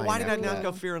 Private Oh, Ryan. why did I after not that.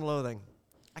 go Fear and Loathing?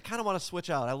 I kind of want to switch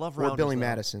out. I love Or Rounders. Billy though.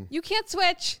 Madison. You can't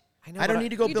switch. I know. I don't but need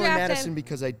to go You Billy drafted. Madison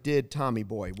because I did Tommy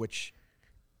Boy, which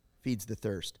feeds the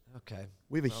thirst. Okay.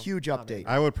 We have a huge update.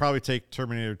 I would probably take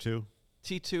Terminator 2.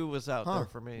 T2 was out Huh. there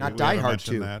for me. Not We Die haven't Hard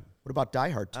mentioned 2. that. What about Die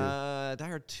Hard 2? Die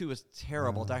Hard 2 is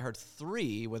terrible. Die Hard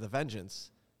 3 with a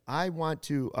vengeance I want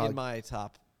to. in my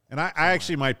top. And I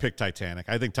actually might pick Titanic.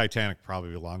 I think Titanic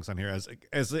probably belongs on here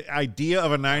as the idea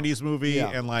of a 90s movie Yeah.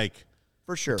 and like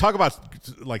for sure. talk about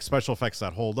like special effects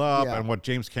that hold up Yeah. and what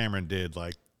James Cameron did.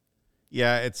 Like,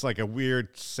 yeah, it's like a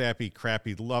weird, sappy,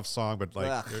 crappy love song, but like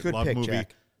Ugh. a Good love pick, movie.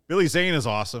 Jack. Billy Zane is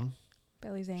awesome.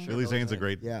 Billy Zane. Billy Zane's a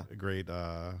great, Yeah.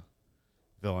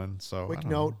 villain. So Quick I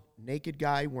don't note: know. naked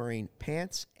guy wearing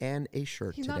pants and a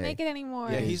shirt He's today. not naked anymore.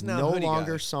 Yeah, It he's is now no hoodie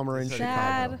longer guy. summer in He's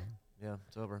Chicago. Sad. Yeah,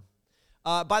 it's over.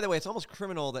 By the way, it's almost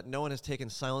criminal that no one has taken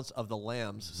Silence of the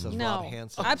Lambs, says No, Rob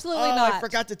Hansen. absolutely Oh, not. I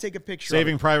forgot to take a picture.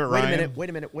 Saving of it. Private Wait Ryan. a minute. Wait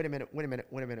a minute. Wait a minute. Wait a minute.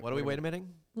 Wait a minute. What are we waiting a minute?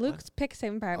 Luke's picked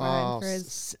Saving Private Oh, Ryan for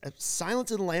his. Silence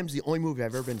of the Lambs is the only movie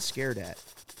I've ever been scared at.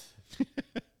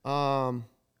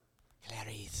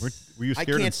 Clarice. Were you I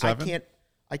scared in can't. 7?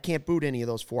 I can't boot any of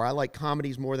those 4. I like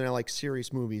comedies more than I like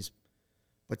serious movies.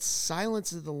 But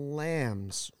Silence of the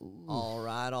Lambs. Ooh. All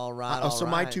right, all right. So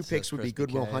my 2 says picks would be Chris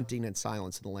Goodwill BK. Hunting and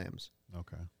Silence of the Lambs.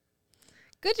 Okay.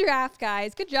 Good draft,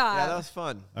 guys. Good job. Yeah, that was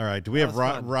fun. All right. Do we That have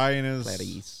was fun. Ryan is?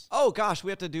 Clarice. Oh gosh, we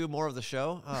have to do more of the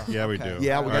show. Oh, Yeah, we okay. do.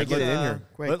 Yeah, All we right, gotta get it in let's, here.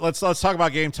 Quick. Let's talk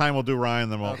about game time. We'll do Ryan,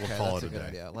 then we'll Okay, call that's it a good day.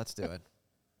 idea. Let's do it.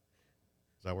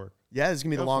 Does that work? Yeah, this is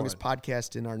gonna be Go the for longest it.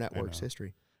 podcast in our network's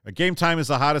history. Game Time is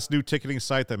the hottest new ticketing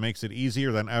site that makes it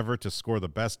easier than ever to score the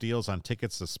best deals on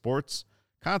tickets to sports,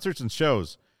 concerts, and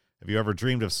shows. Have you ever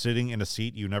dreamed of sitting in a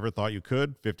seat you never thought you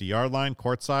could? 50-yard line,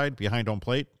 courtside, behind home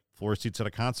plate, floor seats at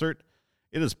a concert?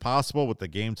 It is possible with the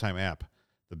Game Time app.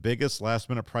 The biggest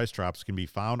last-minute price drops can be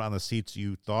found on the seats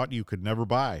you thought you could never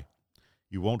buy.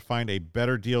 You won't find a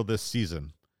better deal this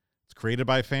season. It's created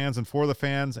by fans and for the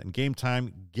fans, and Game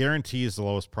Time guarantees the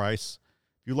lowest price.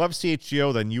 If you love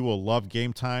CHGO, then you will love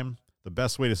Game Time. The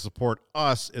best way to support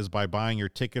us is by buying your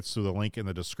tickets through the link in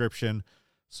the description.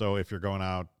 So if you're going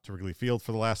out to Wrigley Field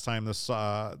for the last time this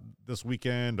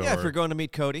weekend, or Yeah, if you're going to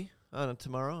meet Cody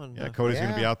tomorrow, and Cody's going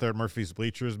to be Yeah. out there at Murphy's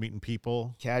Bleachers meeting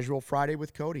people. Casual Friday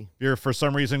with Cody. If you're for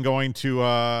some reason going to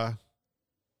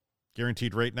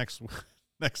guaranteed rate next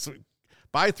week,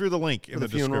 buy through the link For in the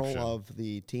the funeral description. of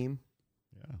the team.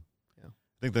 Yeah.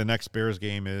 think the next Bears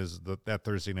game is that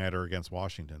Thursday nighter against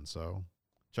Washington. So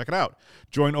check it out.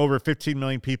 Join over 15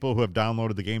 million people who have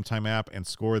downloaded the Game Time app and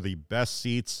score the best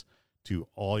seats to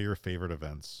all your favorite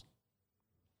events.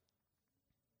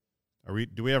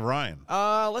 Do we have Ryan?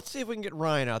 Let's see if we can get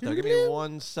Ryan out there. Give me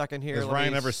 1 second here. Has Let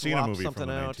Ryan me ever seen a swap movie from something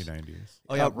the out. 1990s?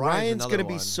 Oh yeah, Ryan's going to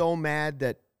be so mad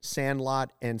that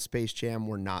Sandlot and Space Jam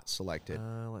were not selected.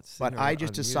 Let's see But here. I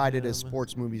just Unmute decided him. as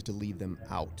sports movies to leave them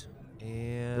out.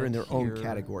 And They're in their own here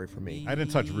category for me. I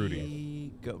didn't touch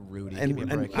Rudy. Go Rudy. And, Give me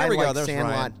a and break. I Here we like go. There's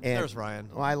Sandlot. Ryan. And, There's Ryan.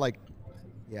 Oh, I like,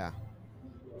 yeah.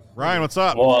 Ryan, what's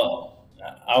up? Well,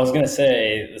 I was going to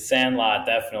say the Sandlot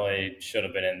definitely should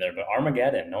have been in there, but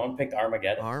Armageddon, no one picked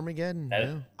Armageddon. Armageddon. That-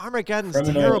 Yeah. Armageddon's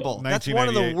Criminal- terrible. That's one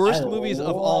of the 1998. worst I movies of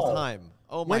love- all time.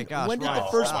 Oh my gosh! When did the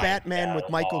Ryan, first stop. Batman with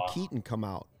God, Michael law. Keaton come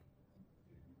out?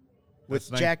 With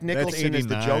That's Jack that's Nicholson as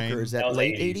the 89. Joker. Is that That was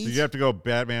late 80s. 80s? So you have to go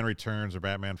Batman Returns or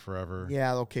Batman Forever.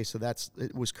 Yeah, okay, so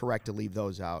it was correct to leave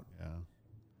those out. Yeah.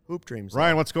 Hoop Dreams.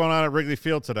 Ryan, what's going on at Wrigley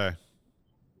Field today?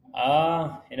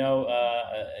 Kind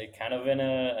of in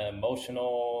a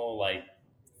emotional, like,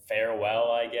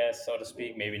 farewell, I guess, so to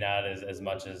speak. Maybe not as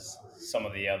much as some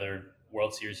of the other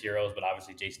World Series heroes, but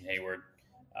obviously Jason Hayward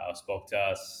spoke to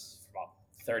us for about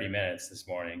 30 minutes this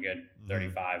morning, good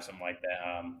 35, something like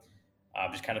that.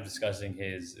 Just kind of discussing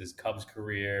his Cubs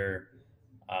career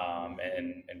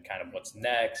and kind of what's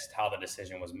next, how the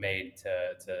decision was made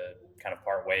to kind of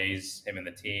part ways, him and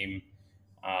the team.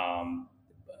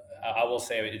 I will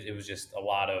say it was just a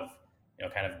lot of,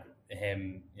 kind of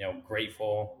him,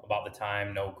 grateful about the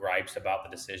time, no gripes about the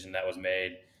decision that was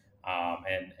made,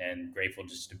 and grateful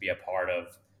just to be a part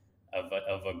of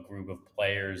a group of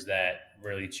players that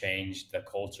really changed the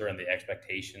culture and the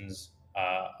expectations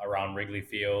around Wrigley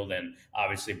Field, and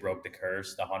obviously broke the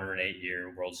curse, the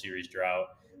 108-year World Series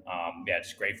drought.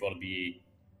 Just grateful to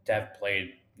have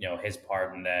played, his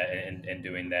part in that and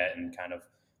doing that, and kind of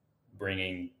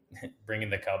bringing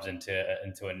the Cubs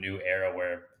into a new era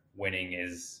where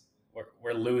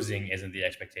where losing isn't the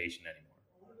expectation anymore.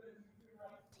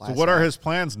 So what are his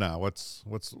plans now? What's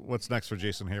next for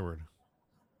Jason Hayward?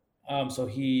 So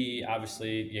he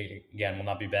obviously, again, will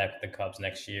not be back with the Cubs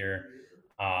next year.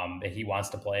 He wants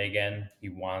to play again. He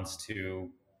wants to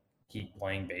keep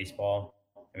playing baseball.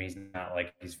 I mean, he's not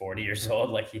like he's 40 years old.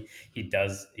 Like he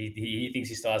does. He thinks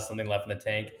he still has something left in the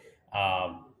tank.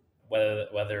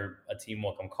 Whether a team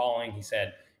will come calling, he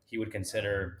said he would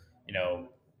consider,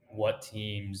 what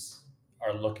teams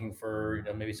are looking for,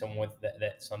 maybe someone with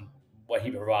what he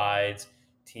provides.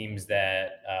 Teams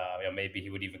that maybe he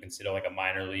would even consider like a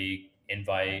minor league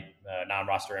invite,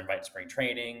 non-roster invite to spring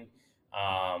training.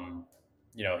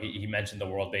 He mentioned the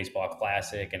World Baseball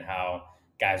Classic and how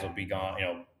guys will be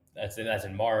gone. That's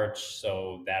in March,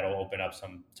 so that'll open up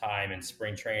some time in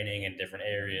spring training in different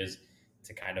areas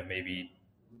to kind of maybe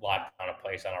lock down a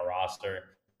place on a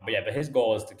roster. But his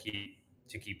goal is to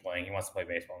keep playing. He wants to play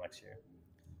baseball next year.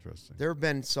 Interesting. There have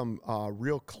been some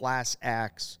real class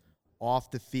acts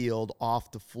off the field,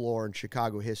 off the floor in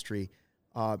Chicago history.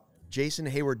 Jason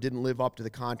Hayward didn't live up to the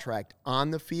contract on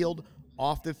the field.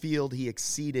 Off the field, he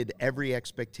exceeded every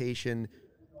expectation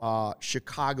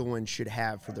Chicagoans should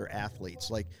have for their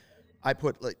athletes. I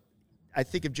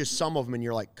think of just some of them, and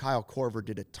you're like, Kyle Korver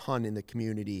did a ton in the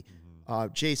community.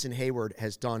 Jason Hayward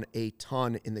has done a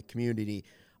ton in the community.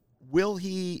 Was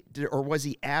he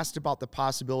asked about the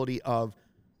possibility of,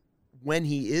 when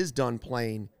he is done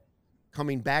playing,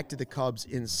 coming back to the Cubs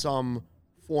in some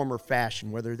form or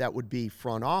fashion, whether that would be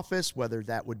front office, whether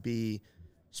that would be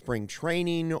spring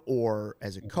training, or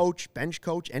as a coach, bench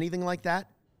coach, anything like that?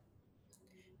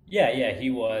 Yeah,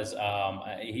 he was.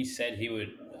 He said he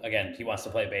would. Again, he wants to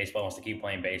play baseball, wants to keep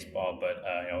playing baseball, but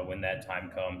when that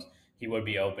time comes, he would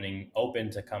be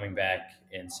open to coming back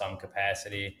in some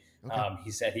capacity. Okay.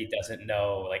 He said he doesn't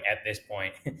know, like at this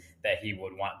point, that he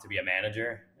would want to be a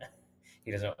manager.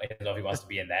 He doesn't know if he wants to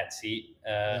be in that seat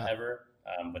ever,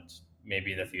 but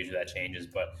maybe in the future that changes.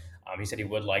 But he said he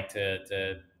would like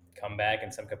to come back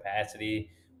in some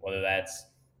capacity, whether that's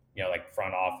like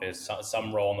front office,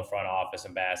 some role in the front office,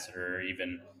 ambassador, or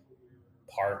even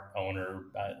part owner.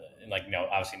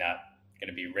 Obviously not going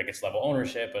to be Ricketts level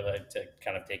ownership, but to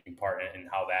kind of taking part in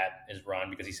how that is run,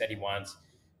 because he said he wants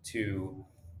to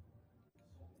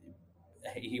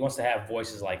have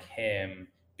voices like him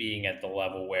being at the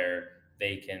level where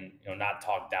they can, not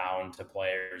talk down to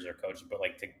players or coaches, but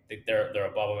they're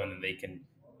above them, and they can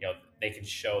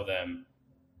show them,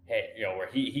 hey, where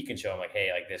he can show them, like,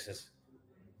 hey, like, this is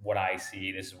what I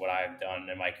see, this is what I've done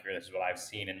in my career, this is what I've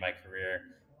seen in my career.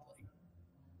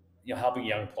 Helping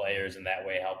young players in that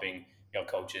way, helping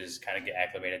coaches kind of get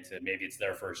acclimated to, maybe it's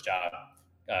their first job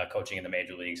coaching in the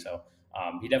major league. So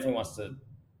he definitely wants to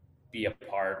be a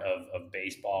part of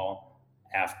baseball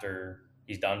after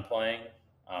he's done playing.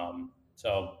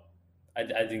 So I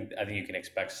think you can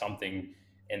expect something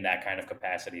in that kind of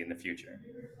capacity in the future.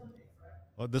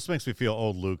 Well, this makes me feel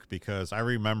old, Luke, because I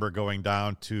remember going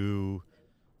down to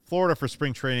Florida for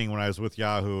spring training when I was with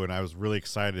Yahoo, and I was really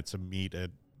excited to meet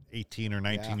an 18 or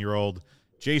 19-year-old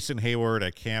Jason Hayward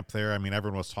at camp there. I mean,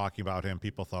 everyone was talking about him.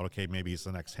 People thought, okay, maybe he's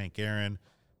the next Hank Aaron.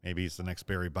 Maybe he's the next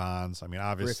Barry Bonds. I mean,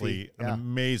 obviously, an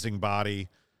amazing body.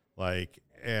 He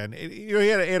had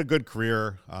a good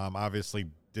career. Obviously,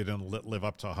 didn't live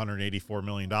up to $184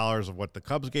 million of what the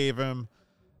Cubs gave him.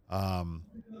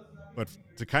 But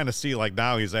to kind of see, like,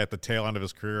 now he's at the tail end of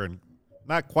his career and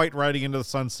not quite riding into the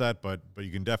sunset, but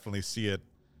you can definitely see it.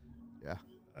 Yeah.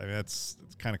 I mean, it's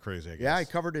kind of crazy, I guess. Yeah, I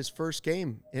covered his first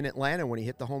game in Atlanta when he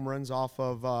hit the home runs off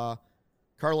of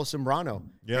Carlos Zambrano.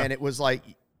 Yeah. And it was like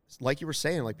you were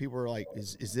saying, like, people were like,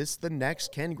 is this the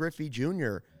next Ken Griffey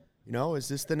Jr.? You know, is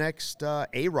this the next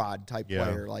A-Rod type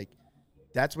player? Like,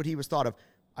 that's what he was thought of.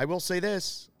 I will say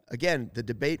this. Again, the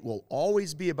debate will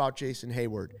always be about Jason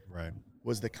Hayward. Right.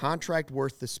 Was the contract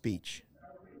worth the speech?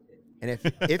 And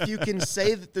if you can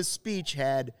say that the speech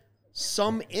had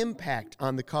some impact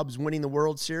on the Cubs winning the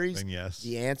World Series, then yes.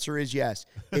 The answer is yes.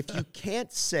 If you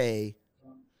can't say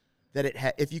that it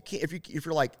had, if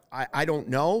you're like, I don't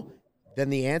know, then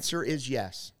the answer is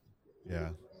yes. Yeah.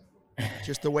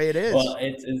 Just the way it is. Well,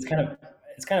 it's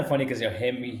kind of funny because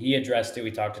he addressed it.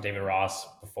 We talked to David Ross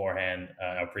beforehand,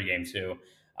 pregame too.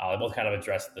 They both kind of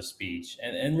addressed the speech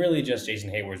and really just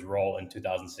Jason Hayward's role in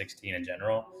 2016 in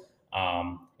general.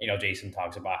 Jason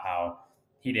talks about how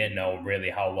he didn't know really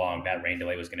how long that rain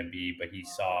delay was going to be, but he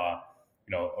saw,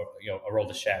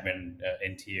 Aroldis Chapman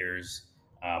in tears.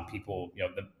 People,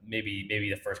 maybe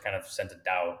the first kind of sense of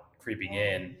doubt creeping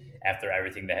in after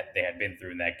everything that they had been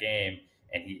through in that game.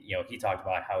 And he talked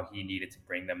about how he needed to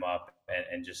bring them up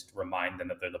and just remind them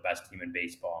that they're the best team in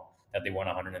baseball, that they won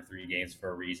 103 games for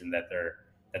a reason, that they're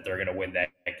going to win that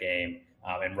game.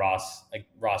 And Ross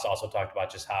also talked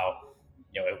about just how,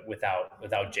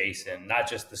 without Jason, not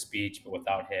just the speech, but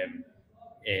without him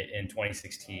in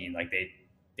 2016, like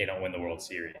they don't win the World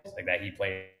Series, like that he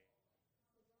played.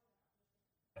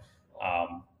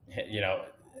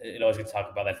 It always gets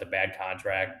talked about that's a bad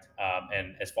contract.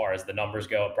 And as far as the numbers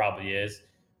go, it probably is.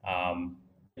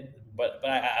 But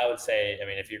I would say, I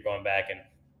mean, if you're going back and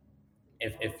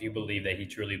if you believe that he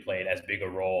truly played as big a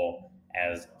role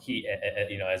as he,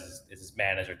 as his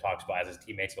manager talks about, as his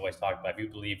teammates always talk about, if you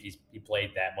believe he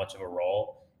played that much of a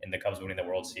role in the Cubs winning the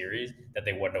World Series, that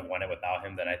they wouldn't have won it without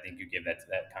him, then I think you give that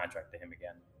contract to him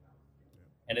again.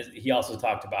 And he also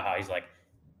talked about how he's like,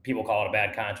 people call it a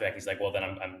bad contract. He's like, well, then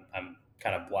I'm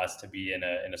kind of blessed to be in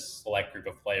a select group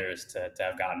of players to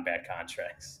have gotten bad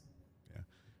contracts. Yeah.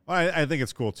 Well, I think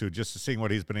it's cool too, just seeing what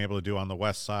he's been able to do on the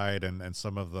West Side and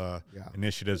some of the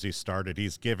initiatives he started.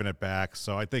 He's given it back.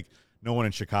 So I think no one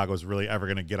in Chicago is really ever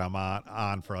going to get him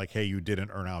on for like, hey, you didn't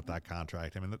earn out that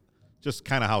contract. I mean, just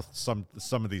kind of how some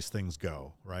of these things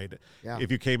go, right? Yeah.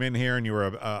 If you came in here and you were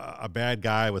a bad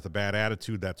guy with a bad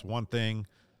attitude, that's one thing.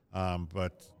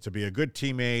 But to be a good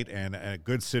teammate and a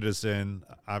good citizen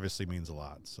obviously means a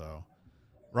lot. So,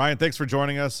 Ryan, thanks for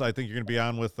joining us. I think you're going to be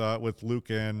on with Luke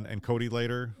and Cody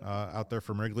later out there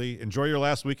from Wrigley. Enjoy your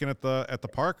last weekend at the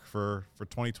park for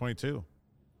 2022.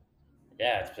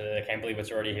 Yeah, I can't believe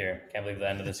it's already here. Can't believe the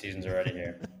end of the season's already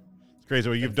here. It's crazy.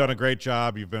 Well, you've done a great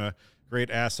job. You've been a great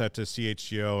asset to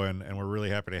CHGO, and we're really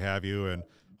happy to have you. And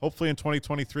hopefully in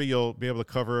 2023 you'll be able to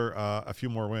cover a few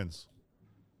more wins.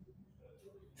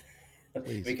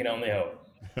 Please. We can only hope.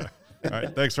 All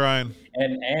right, thanks, Ryan.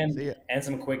 And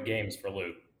some quick games for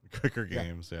Luke. Quicker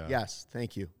games, yeah. Yes,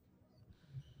 thank you.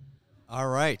 All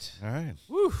right.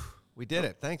 Woo. We did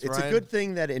it. Thanks, It's Ryan. a good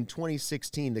thing that in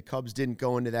 2016 the Cubs didn't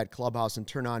go into that clubhouse and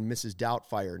turn on Mrs.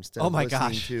 Doubtfire instead of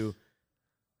listening to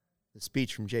the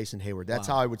speech from Jason Hayward. That's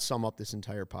how I would sum up this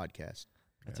entire podcast.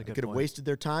 That's a They good could have point. wasted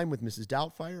their time with Mrs.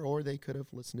 Doubtfire, or they could have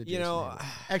listened to Jason Hayward.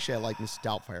 Actually, I like Mrs.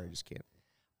 Doubtfire. I just can't.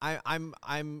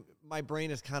 My brain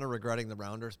is kind of regretting the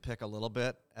Rounders pick a little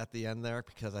bit at the end there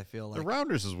because I feel like The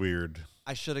Rounders is weird.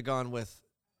 I should have gone with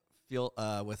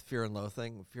Fear and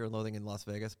Loathing in Las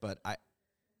Vegas, but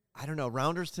I don't know.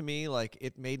 Rounders to me, like,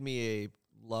 it made me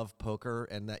love poker,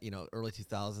 and that, early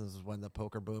 2000s is when the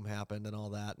poker boom happened and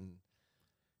all that. And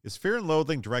Is Fear and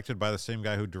Loathing directed by the same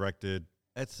guy who directed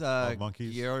it's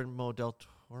Monkeys? Guillermo del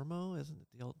Toro, isn't it?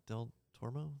 Del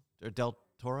Toro or Del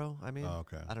Toro? I mean, Oh,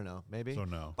 okay. I don't know. Maybe. So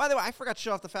no. By the way, I forgot to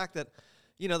show off the fact that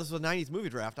this was a 90s movie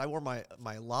draft. I wore my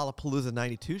Lollapalooza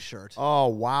 92 shirt. Oh,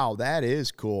 wow. That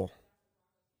is cool.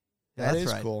 Yeah, That that's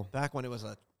is right. cool. Back when it was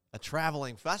a a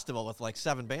traveling festival with like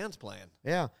 7 bands playing.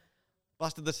 Yeah.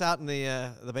 Busted this out in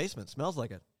the basement. Smells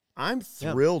like it. I'm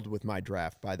thrilled with my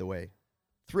draft, by the way.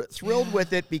 Thrilled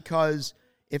with it because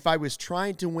if I was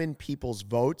trying to win people's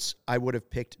votes, I would have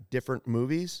picked different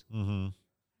movies. Mm-hmm.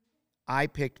 I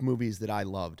picked movies that I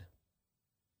loved.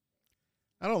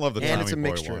 I don't love the And Tommy it's a Boy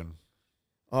mixture. one.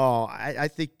 Oh, I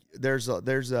think there's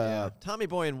a Tommy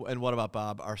Boy and What About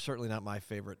Bob are certainly not my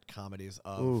favorite comedies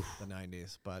of the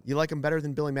 90s. But You like them better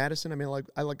than Billy Madison? I mean,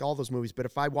 I like all those movies, but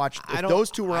if I watched if I don't,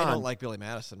 those two were I on, don't like Billy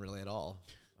Madison really at all,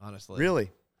 honestly. really,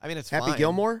 I mean, it's Happy fine.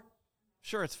 Gilmore.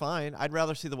 Sure, it's fine. I'd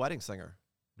rather see The Wedding Singer.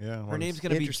 Yeah. Her name's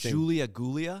going to be Interesting. Julia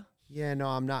Gulia. Yeah, no,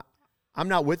 I'm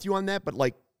not with you on that, but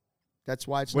like, that's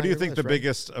why it's. What not do you your think list, the right?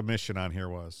 biggest omission on here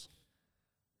was?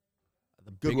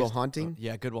 The Good Will biggest- Hunting?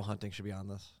 Yeah, Good Will Hunting should be on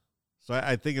this. So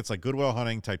I think it's like Good Will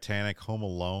Hunting, Titanic, Home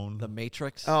Alone. The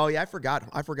Matrix. Oh yeah, I forgot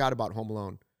about Home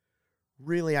Alone.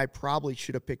 Really, I probably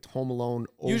should have picked Home Alone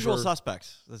over Usual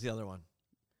Suspects. That's the other one.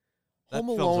 That Home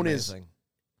film's Alone is. amazing.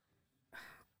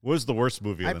 What was the worst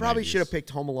movie? I of the probably 90s? should have picked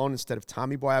Home Alone instead of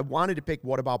Tommy Boy. I wanted to pick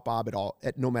What About Bob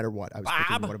no matter what. I was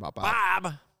picking What About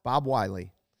Bob. Bob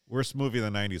Wiley. Worst movie of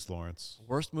the 90s, Lawrence.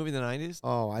 Worst movie in the 90s?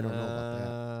 Oh, I don't know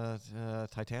about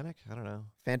that. Titanic? I don't know.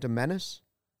 Phantom Menace.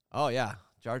 Oh, yeah.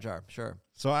 Jar Jar, sure.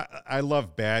 So I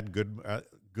love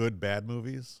good, bad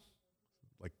movies.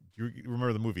 Like, you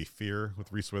remember the movie Fear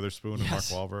with Reese Witherspoon and Mark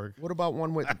Yes. Wahlberg? What about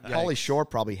one with Pauly Shore?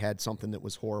 Probably had something that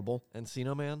was horrible.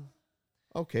 Encino Man?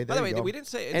 Okay, By there the you way, go. we didn't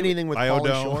say Anything with Pauly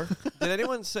Biodome. Shore. Did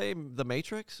anyone say The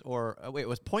Matrix or wait?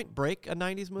 Was Point Break a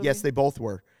 '90s movie? Yes, they both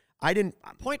were. I didn't.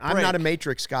 Point I'm not a Break.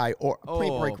 Matrix guy. Or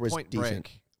Point Break was Point decent.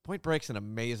 Break. Point Break's an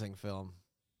amazing film.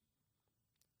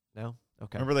 No,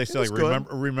 okay. Remember they say was like good.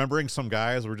 remembering some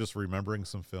guys. We're just remembering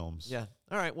some films. Yeah.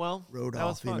 All right. Well, Rode that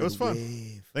was off fun. in It was the fun.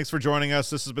 wave. Thanks for joining us.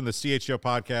 This has been the CHO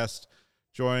podcast.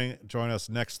 Join us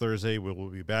next Thursday. We will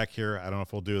be back here. I don't know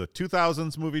if we'll do the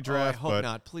 2000s movie draft, hope but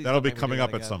not. Please that'll don't be make me do coming that up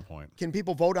at again. some point. Can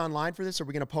people vote online for this? Are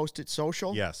we going to post it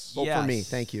social? Yes. Vote for me. Yes.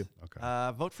 Thank you.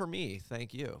 Okay. Vote for me.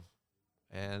 Thank you.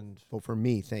 And Vote for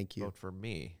me. Thank you. vote for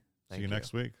me. Thank See you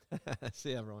next week.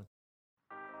 See you, everyone.